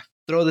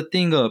throw the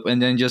thing up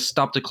and then just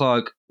stop the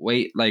clock.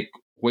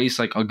 Waste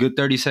a good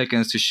 30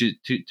 seconds to shoot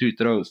two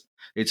throws.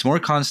 It's more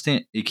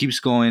constant. It keeps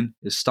going.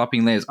 It's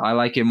stopping layers. I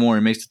like it more.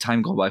 It makes the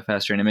time go by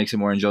faster, and it makes it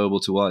more enjoyable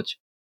to watch.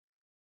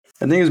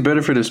 I think it's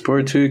better for the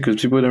sport too,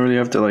 because people don't really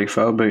have to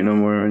foul bait no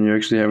more, and you're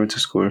actually having to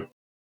score.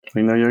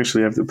 Now you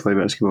actually have to play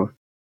basketball.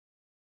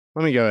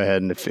 Let me go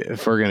ahead, and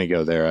if we're gonna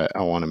go there,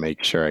 I want to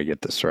make sure I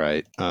get this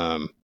right.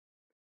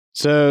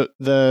 So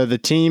the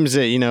teams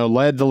that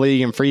led the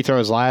league in free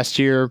throws last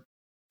year,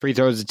 free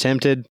throws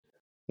attempted: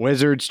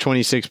 Wizards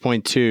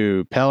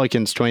 26.2,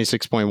 Pelicans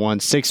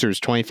 26.1, Sixers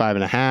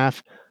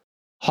 25.5,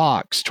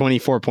 Hawks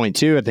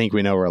 24.2. I think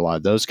we know where a lot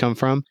of those come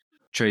from.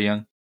 Trae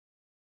Young,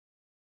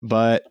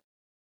 but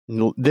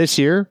this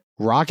year,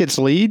 Rockets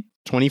lead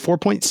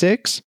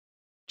 24.6,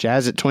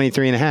 Jazz at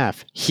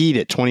 23.5, Heat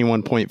at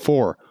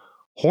 21.4,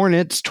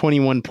 Hornets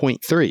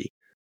 21.3.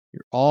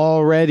 You're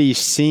already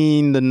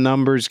seeing the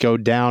numbers go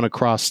down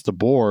across the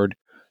board,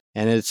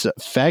 and it's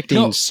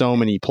affecting so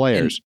many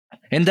players.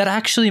 And that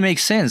actually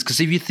makes sense, because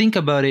if you think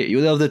about it,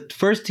 the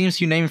first teams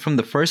you named from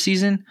the first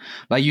season,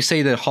 like you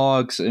say the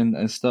Hawks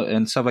and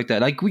stuff like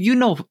that,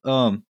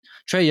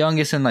 Trae Young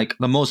isn't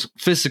the most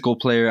physical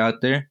player out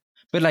there.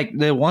 But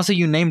the ones that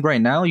you named right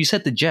now, you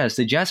said the Jazz.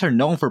 The Jazz are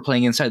known for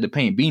playing inside the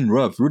paint, being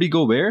rough. Rudy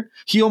Gobert,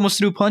 he almost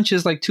threw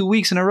punches 2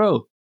 weeks in a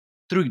row.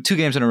 Threw 2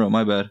 games in a row,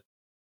 my bad.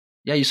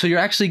 Yeah, so you're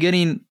actually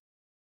getting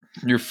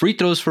your free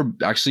throws for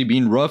actually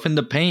being rough in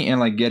the paint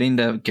and getting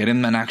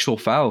an actual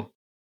foul.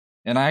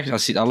 And I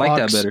like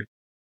that better.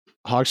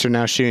 Hawks are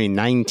now shooting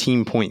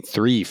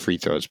 19.3 free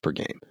throws per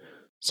game.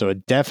 So a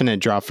definite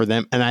drop for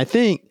them. And I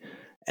think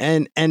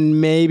And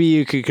maybe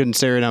you could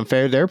consider it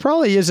unfair. There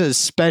probably is a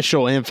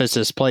special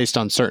emphasis placed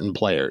on certain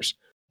players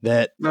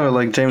that. No,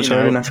 like James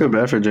Harden. I feel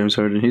bad for James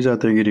Harden. He's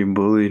out there getting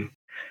bullied.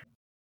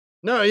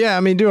 No, yeah. I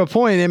mean, to a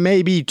point, it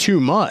may be too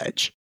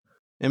much.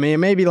 I mean, it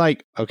may be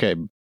okay,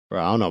 bro,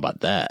 I don't know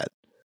about that.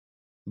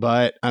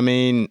 But, I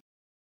mean,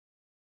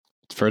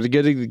 it's for the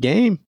good of the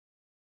game.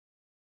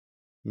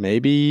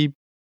 Maybe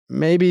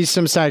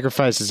some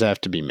sacrifices have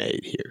to be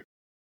made here.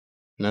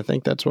 And I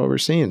think that's what we're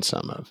seeing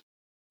some of.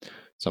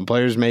 Some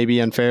players may be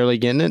unfairly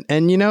getting it.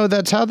 And,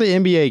 that's how the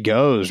NBA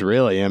goes,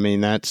 really. I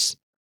mean, that's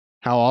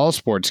how all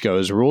sports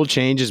goes. Rule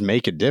changes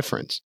make a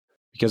difference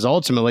because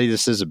ultimately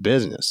this is a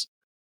business.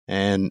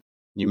 And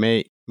you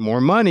make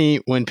more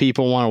money when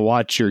people want to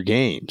watch your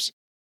games.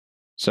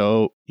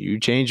 So you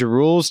change the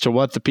rules to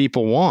what the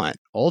people want,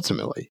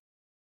 ultimately.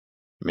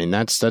 I mean,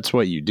 that's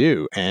what you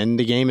do. And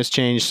the game has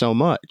changed so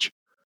much.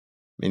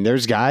 I mean,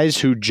 there's guys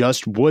who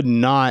just would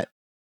not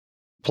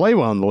play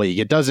well in the league.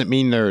 It doesn't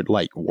mean they're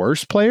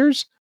worse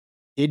players.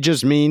 it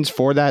just means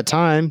for that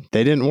time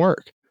they didn't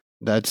work.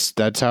 That's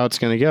how it's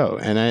going to go.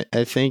 And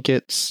I think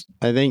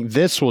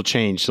this will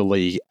change the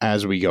league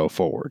as we go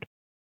forward.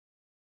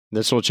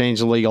 This will change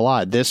the league a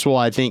lot. This will,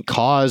 I think,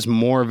 cause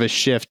more of a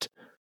shift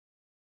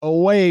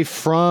away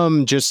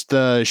from just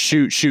the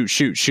shoot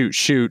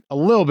a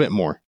little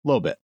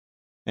bit.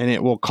 And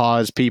it will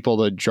cause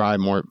people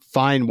to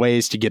find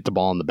ways to get the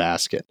ball in the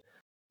basket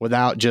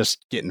without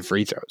just getting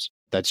free throws.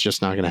 That's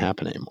just not going to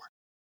happen anymore.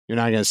 You're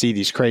not going to see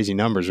these crazy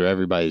numbers where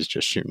everybody's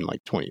just shooting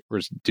like 20,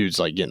 where dudes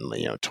like getting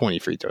 20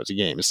 free throws a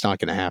game. It's not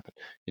going to happen.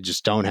 It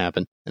just don't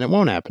happen, and it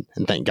won't happen.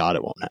 And thank God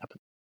it won't happen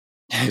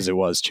because it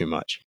was too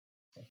much.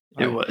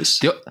 It was.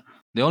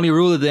 The only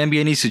rule that the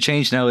NBA needs to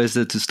change now is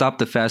to stop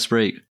the fast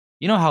break.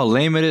 You know how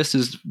lame it is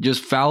to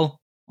just foul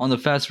on the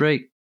fast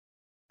break?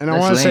 And I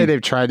want to say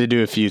they've tried to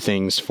do a few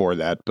things for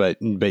that, but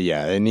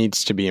yeah, it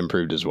needs to be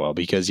improved as well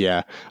because,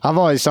 yeah, I've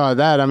always thought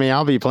that. I mean,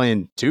 I'll be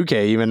playing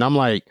 2K even. I'm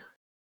like,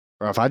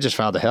 bro, if I just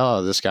foul the hell out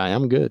of this guy,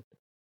 I'm good.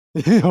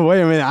 Wait a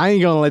minute. I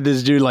ain't going to let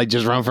this dude like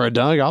just run for a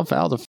dunk. I'll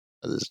foul the f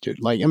out of this dude.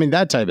 Like, I mean,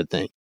 that type of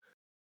thing.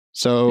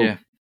 So yeah.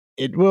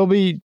 It will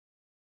be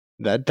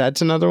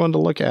that's another one to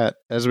look at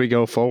as we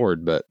go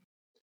forward, but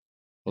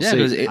we'll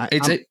see.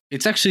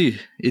 It's actually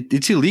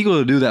illegal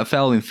to do that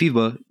foul in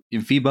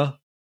FIBA.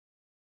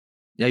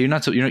 Yeah, you're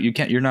not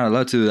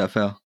allowed to do that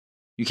foul.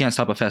 You can't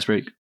stop a fast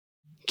break.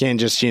 Can't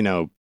just,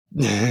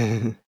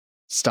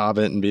 stop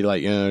it and be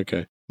like, yeah,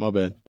 okay, my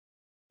bad.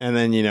 And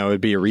then,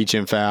 it'd be a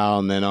reach-in foul,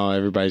 and then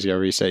everybody's got to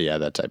reset. Yeah,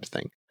 that type of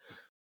thing.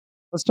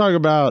 Let's talk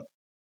about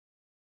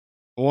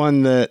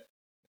one that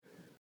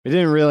we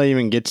didn't really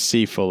even get to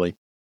see fully.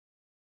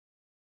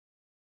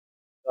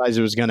 I realized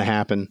it was going to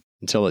happen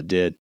until it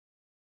did.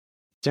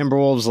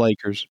 Timberwolves,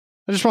 Lakers.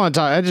 I just want to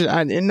talk.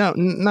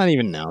 Not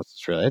even now.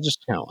 It's really. I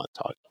just kind of want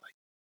to talk.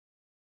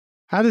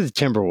 How did the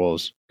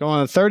Timberwolves go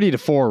on a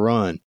 30-4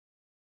 run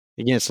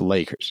against the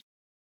Lakers?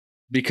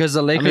 Because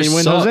the Lakers. I mean,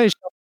 when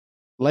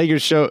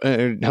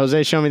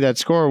Jose showed me that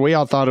score, we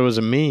all thought it was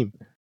a meme.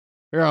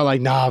 We were all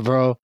like, "Nah,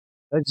 bro,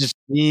 that's just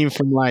a meme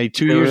from like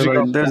 2 years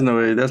ago." Like, there's no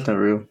way, that's not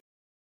real.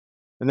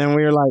 And then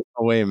we were like,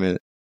 "Oh, wait a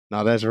minute,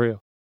 no, that's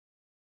real."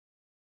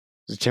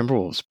 The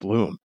Timberwolves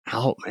blew them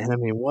out, man. I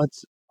mean,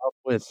 what's up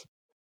with?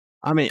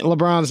 I mean,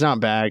 LeBron's not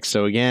back,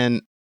 so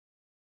again,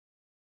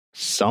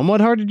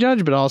 somewhat hard to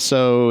judge, but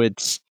also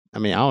it's, I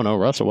don't know,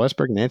 Russell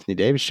Westbrook and Anthony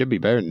Davis should be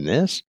better than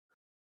this.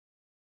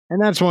 And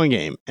that's one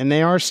game. And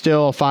they are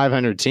still a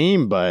 500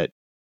 team, but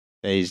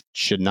they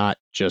should not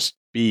just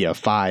be a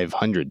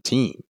 500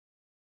 team.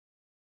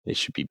 They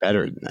should be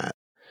better than that.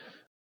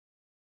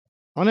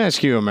 I want to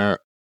ask you, Amir,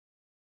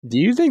 do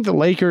you think the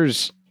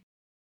Lakers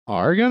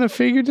are going to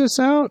figure this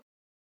out?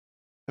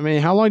 I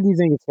mean, how long do you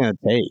think it's going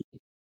to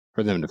take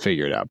for them to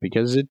figure it out?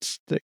 Because it's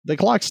the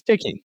clock's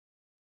ticking.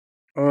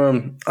 I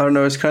don't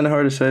know. It's kind of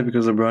hard to say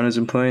because LeBron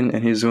isn't playing,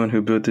 and he's the one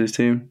who built this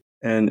team.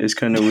 And it's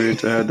kind of weird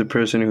to have the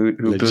person who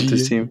built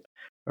this team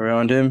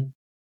around him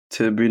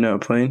to be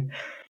not playing.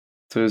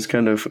 So it's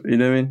kind of, you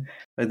know what I mean?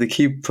 Like the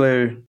key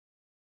player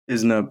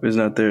is not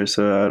there.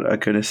 So I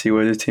kind of see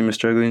why this team is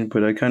struggling.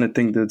 But I kind of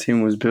think the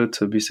team was built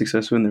to be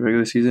successful in the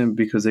regular season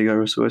because they got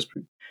Russell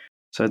Westbrook.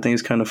 So I think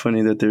it's kind of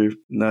funny that they're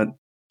not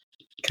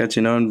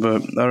catching on.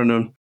 But I don't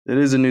know. It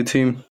is a new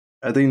team.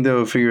 I think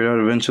they'll figure it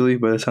out eventually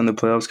by the time the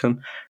playoffs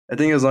come. I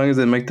think as long as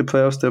they make the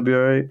playoffs, they'll be all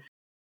right.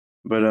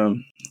 But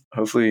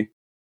hopefully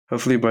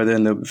by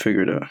then they'll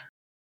figure it out.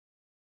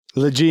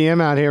 The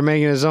GM out here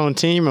making his own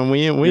team, and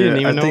we didn't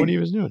even know what he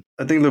was doing.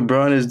 I think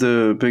LeBron is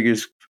the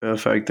biggest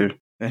factor,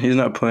 and he's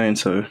not playing,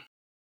 so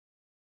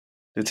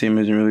the team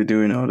isn't really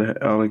doing all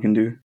they can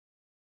do.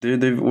 They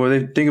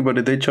think about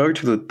it. They chalked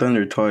to the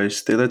Thunder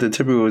twice. They let the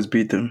Timberwolves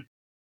beat them.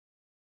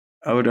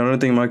 I don't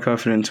think my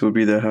confidence would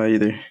be that high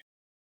either.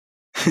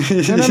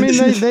 And I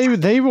mean,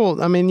 they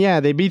will. I mean, yeah,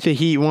 they beat the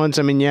Heat once.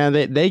 I mean, yeah,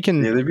 they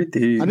can. Yeah, they beat the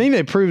Heat. I think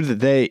they proved that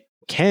they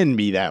can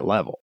be that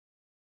level.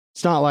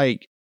 It's not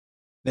like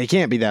they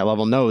can't be that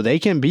level. No, they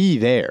can be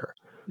there.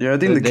 Yeah, I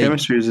think the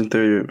chemistry isn't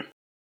there yet.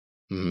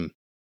 Mm-hmm.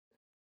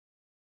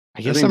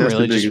 I guess I'm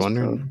really just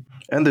wondering. Problem.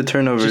 And the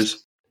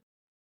turnovers.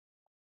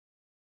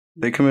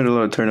 They commit a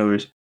lot of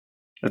turnovers.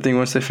 I think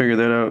once they figure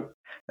that out.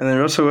 And then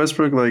Russell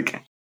Westbrook,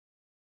 like,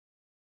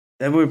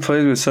 that boy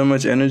plays with so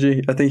much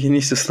energy. I think he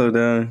needs to slow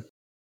down.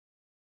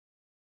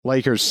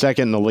 Lakers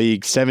second in the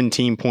league,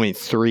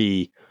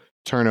 17.3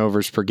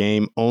 turnovers per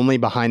game, only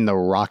behind the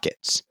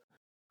Rockets,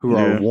 who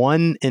are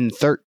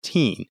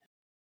 1-13.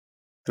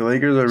 The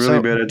Lakers are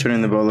really bad at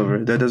turning the ball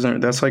over.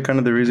 That's like kind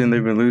of the reason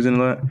they've been losing a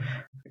lot,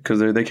 because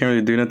they can't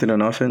really do nothing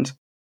on offense.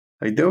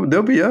 Like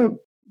they'll be up,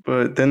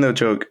 but then they'll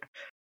choke,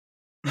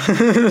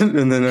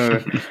 and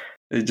then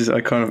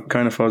it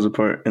kind of falls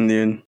apart in the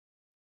end.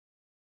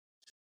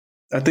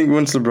 I think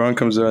once LeBron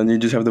comes out and you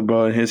just have the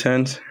ball in his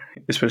hands,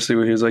 especially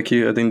with his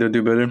IQ, I think they'll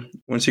do better.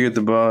 Once you get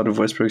the ball out of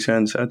Westbrook's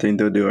hands, I think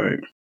they'll do all right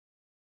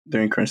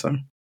during crunch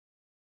time.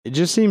 It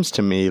just seems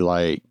to me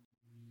like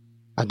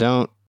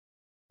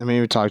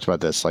we talked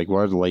about this, like what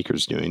are the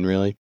Lakers doing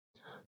really?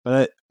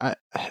 But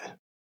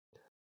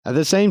At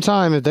the same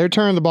time, if they're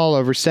turning the ball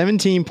over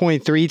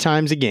 17.3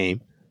 times a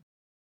game,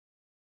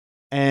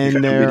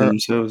 and they're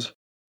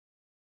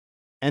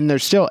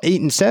still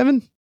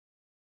 8-7,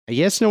 I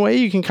guess in a way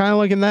you can kind of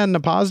look at that in a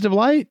positive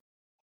light,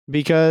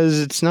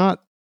 because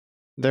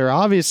they're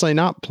obviously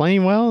not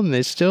playing well, and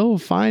they still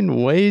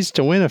find ways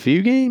to win a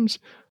few games.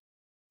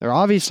 They're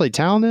obviously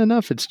talented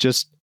enough. It's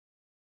just,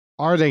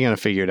 are they going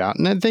to figure it out?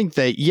 And I think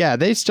they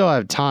still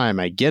have time.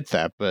 I get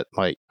that, but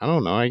I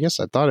don't know. I guess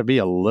I thought it'd be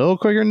a little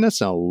quicker than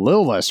this and a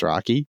little less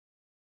rocky.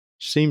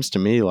 Seems to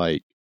me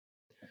like,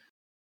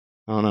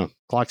 I don't know,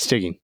 clock's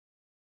ticking.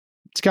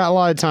 It's got a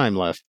lot of time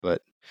left,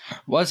 but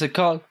what's it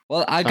called?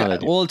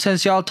 Well,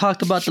 since y'all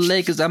talked about the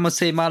Lakers, I'm gonna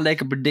say my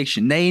Laker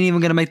prediction. They ain't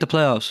even gonna make the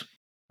playoffs.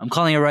 I'm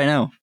calling it right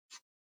now.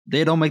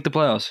 They don't make the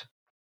playoffs.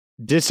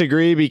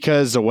 Disagree,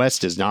 because the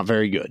West is not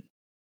very good.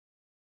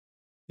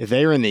 If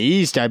they were in the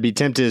East, I'd be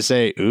tempted to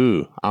say,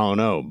 ooh, I don't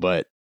know.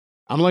 But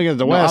I'm looking at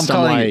the West.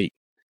 I'm like,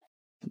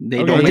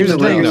 they don't make the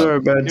Lakers are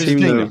a bad team,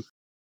 though.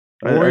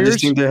 I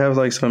just think they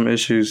have some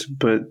issues,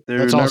 but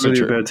they're not really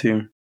a bad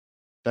team.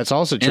 That's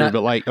also true.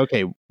 But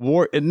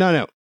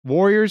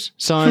Warriors,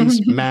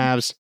 Suns,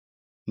 Mavs,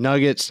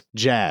 Nuggets,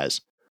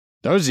 Jazz.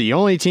 Those are the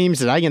only teams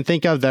that I can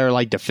think of that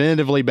are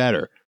definitively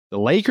better. The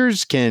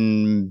Lakers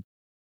can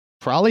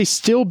probably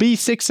still be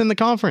 6th in the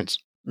conference.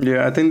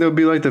 Yeah, I think they'll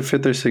be the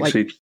 5th or 6th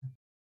seed.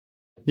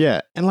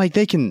 Yeah, and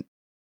they can,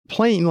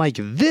 playing like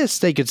this,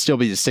 they could still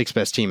be the 6th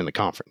best team in the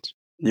conference.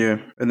 Yeah,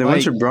 and then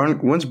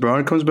once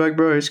Braun comes back,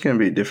 bro, it's gonna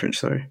be a different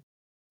story.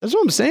 That's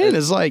what I'm saying.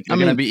 Is I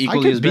could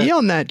be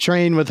on that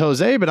train with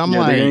Jose, but they're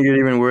gonna get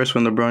even worse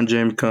when LeBron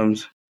James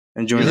comes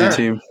and joins the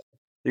team.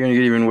 They're gonna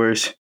get even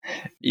worse.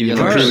 Even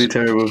completely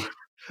terrible.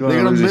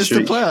 They're gonna miss the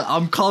playoffs.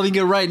 I'm calling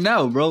it right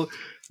now, bro.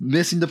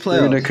 Missing the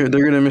playoffs.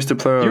 They're gonna miss the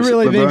playoffs. You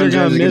really think they're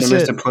gonna miss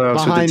the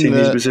playoffs with the team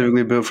he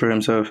specifically built for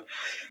himself?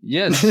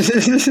 Yes.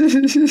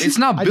 It's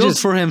not built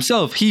for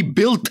himself. He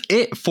built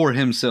it for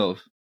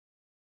himself.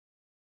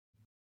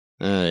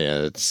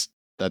 Yeah,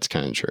 that's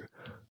kind of true.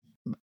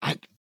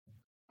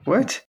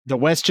 What? The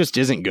West just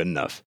isn't good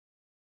enough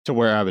to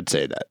where I would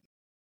say that.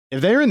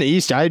 If they were in the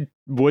East, I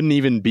wouldn't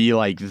even be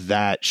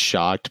that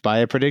shocked by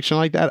a prediction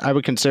like that. I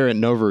would consider it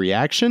an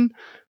overreaction,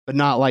 but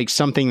not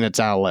something that's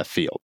out of left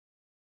field.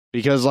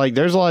 Because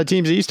there's a lot of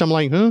teams in the East, I'm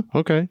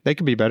okay, they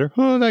could be better.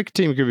 Oh, that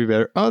team could be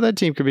better. Oh, that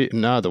team could be.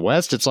 No, the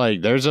West, it's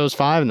there's those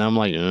 5, and I'm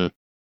the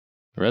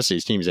rest of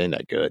these teams ain't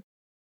that good.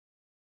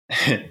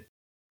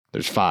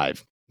 There's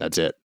 5. That's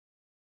it.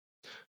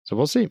 So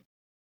we'll see.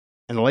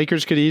 And the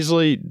Lakers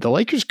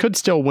could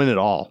still win it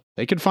all.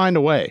 They could find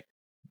a way.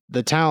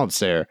 The talent's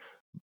there.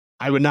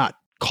 I would not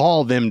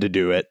call them to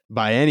do it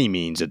by any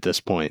means at this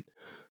point.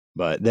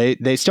 But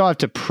they still have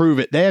to prove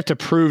it. They have to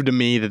prove to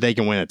me that they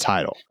can win a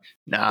title.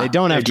 Nah, they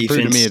don't have to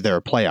prove to me that they're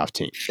a playoff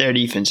team. Their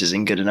defense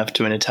isn't good enough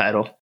to win a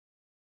title.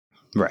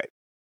 Right.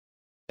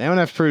 They don't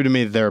have to prove to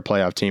me that they're a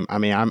playoff team. I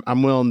mean,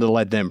 I'm willing to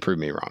let them prove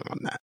me wrong on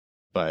that.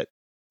 But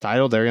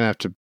title, they're gonna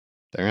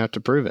have to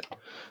prove it,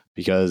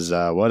 because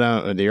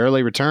the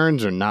early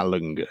returns are not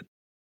looking good.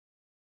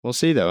 We'll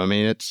see though. I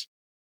mean, it's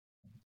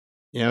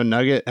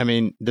Nugget. I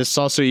mean, this is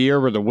also a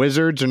year where the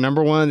Wizards are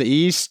number 1 in the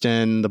East,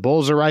 and the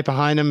Bulls are right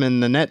behind them,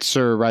 and the Nets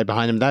are right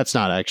behind them. That's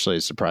not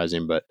actually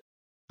surprising, but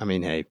I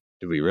mean, hey,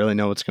 do we really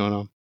know what's going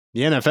on?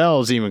 The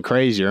NFL is even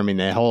crazier. I mean,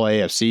 the whole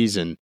AFC's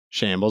in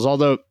shambles,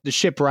 although the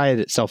ship righted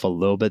itself a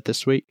little bit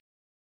this week.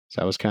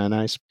 So that was kind of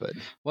nice, but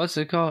what's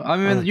it called? I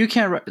mean, you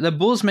can't. The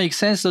Bulls make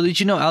sense though. Did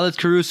you know Alex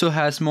Caruso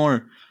has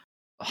more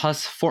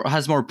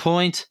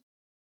points,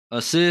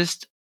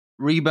 assists,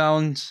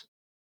 rebounds?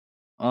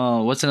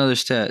 What's another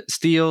stat?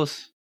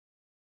 Steals,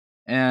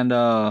 and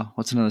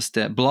what's another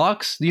stat?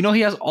 Blocks. You know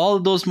he has all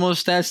of those more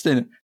stats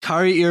than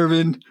Kyrie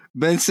Irving,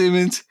 Ben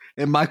Simmons,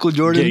 and Michael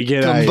Jordan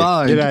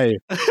combined. Get out of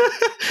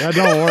here.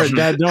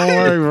 Don't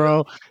worry,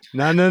 bro.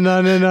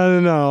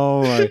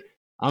 No.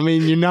 I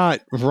mean, you're not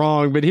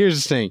wrong, but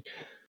here's the thing.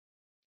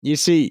 You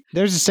see,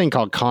 there's this thing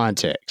called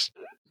context.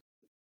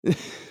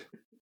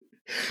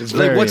 What's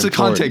the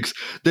context?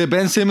 That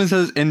Ben Simmons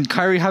and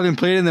Kyrie haven't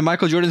played, and then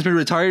Michael Jordan's been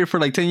retired for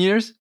 10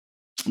 years?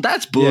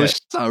 That's bullshit.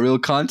 It's not real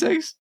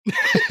context.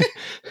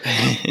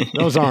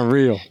 Those aren't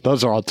real.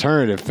 Those are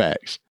alternative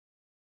facts.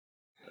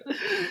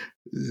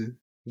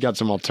 Got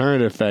some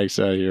alternative facts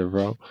out here,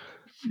 bro.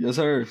 Yes,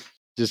 sir.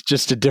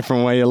 Just a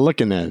different way of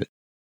looking at it.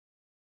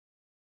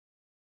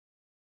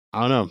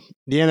 I don't know.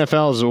 The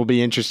NFLs will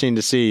be interesting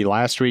to see.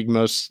 Last week,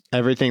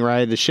 everything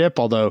righted the ship,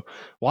 although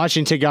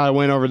Washington got a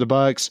win over the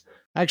Bucs.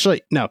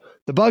 Actually, no.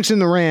 The Bucs and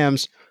the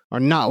Rams are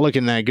not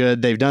looking that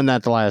good. They've done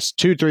that the last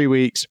 2-3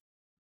 weeks.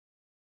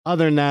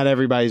 Other than that,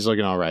 everybody's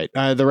looking all right.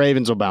 The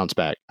Ravens will bounce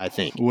back, I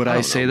think. Would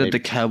I say that the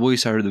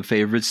Cowboys are the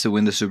favorites to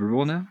win the Super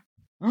Bowl now?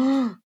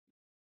 I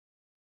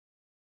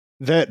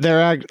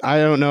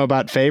don't know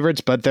about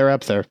favorites, but they're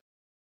up there.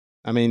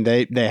 I mean,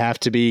 they have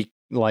to be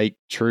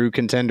true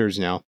contenders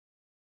now.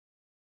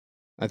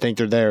 I think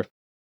they're there.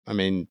 I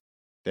mean,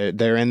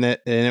 they're in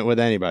it with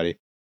anybody.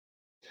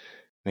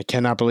 I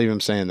cannot believe I'm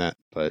saying that,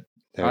 but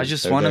I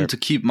just want him to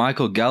keep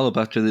Michael Gallup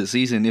after this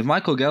season. If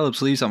Michael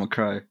Gallup leaves, I'm gonna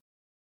cry.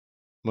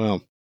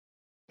 Well,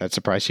 that's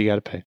the price you got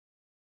to pay.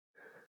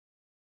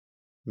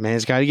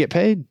 Man's got to get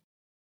paid.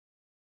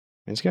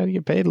 Man's got to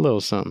get paid a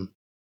little something.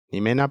 He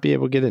may not be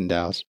able to get in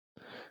Dallas.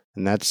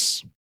 And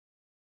that's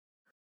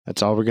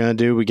all we're going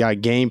to do. We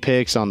got game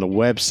picks on the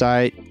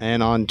website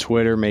and on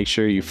Twitter. Make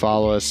sure you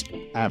follow us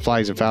at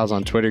Flags and Fouls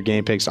on Twitter,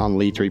 game picks on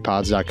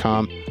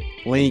lead3pods.com.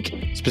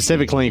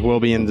 Specific link will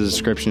be in the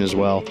description as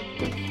well.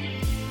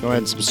 Go ahead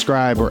and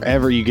subscribe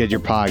wherever you get your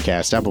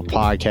podcast. Apple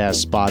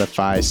Podcasts,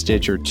 Spotify,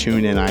 Stitcher,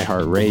 TuneIn,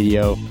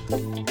 iHeartRadio.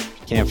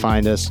 Can't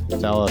find us?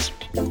 Tell us.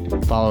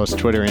 Follow us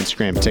Twitter,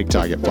 Instagram,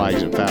 TikTok at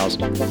Flags and Fouls.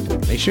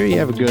 Make sure you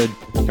have a good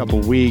couple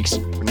weeks.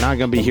 We're not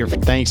going to be here for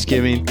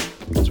Thanksgiving,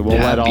 so we'll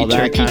let all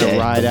that kind of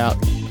ride out.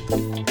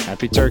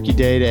 Happy Turkey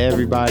Day to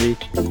everybody.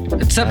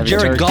 Except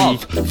Jared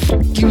Goff.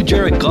 Fuck you,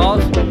 Jared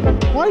Goff.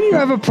 Why do you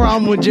have a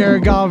problem with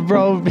Jared Goff,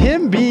 bro?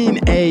 Him being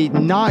a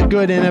not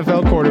good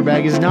NFL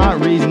quarterback is not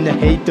reason to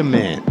hate the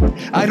man.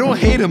 I don't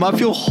hate him. I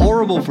feel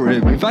horrible for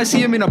him. If I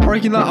see him in a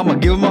parking lot, I'm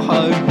going to give him a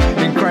hug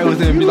and cry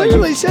with him and be like,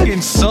 you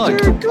fucking suck.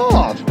 Jared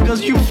Goff.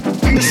 Because you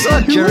fucking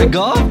suck, Jared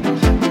Goff.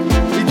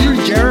 You're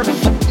Jared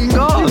fucking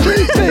Goff.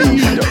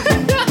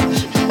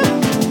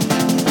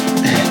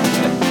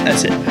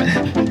 That's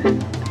it.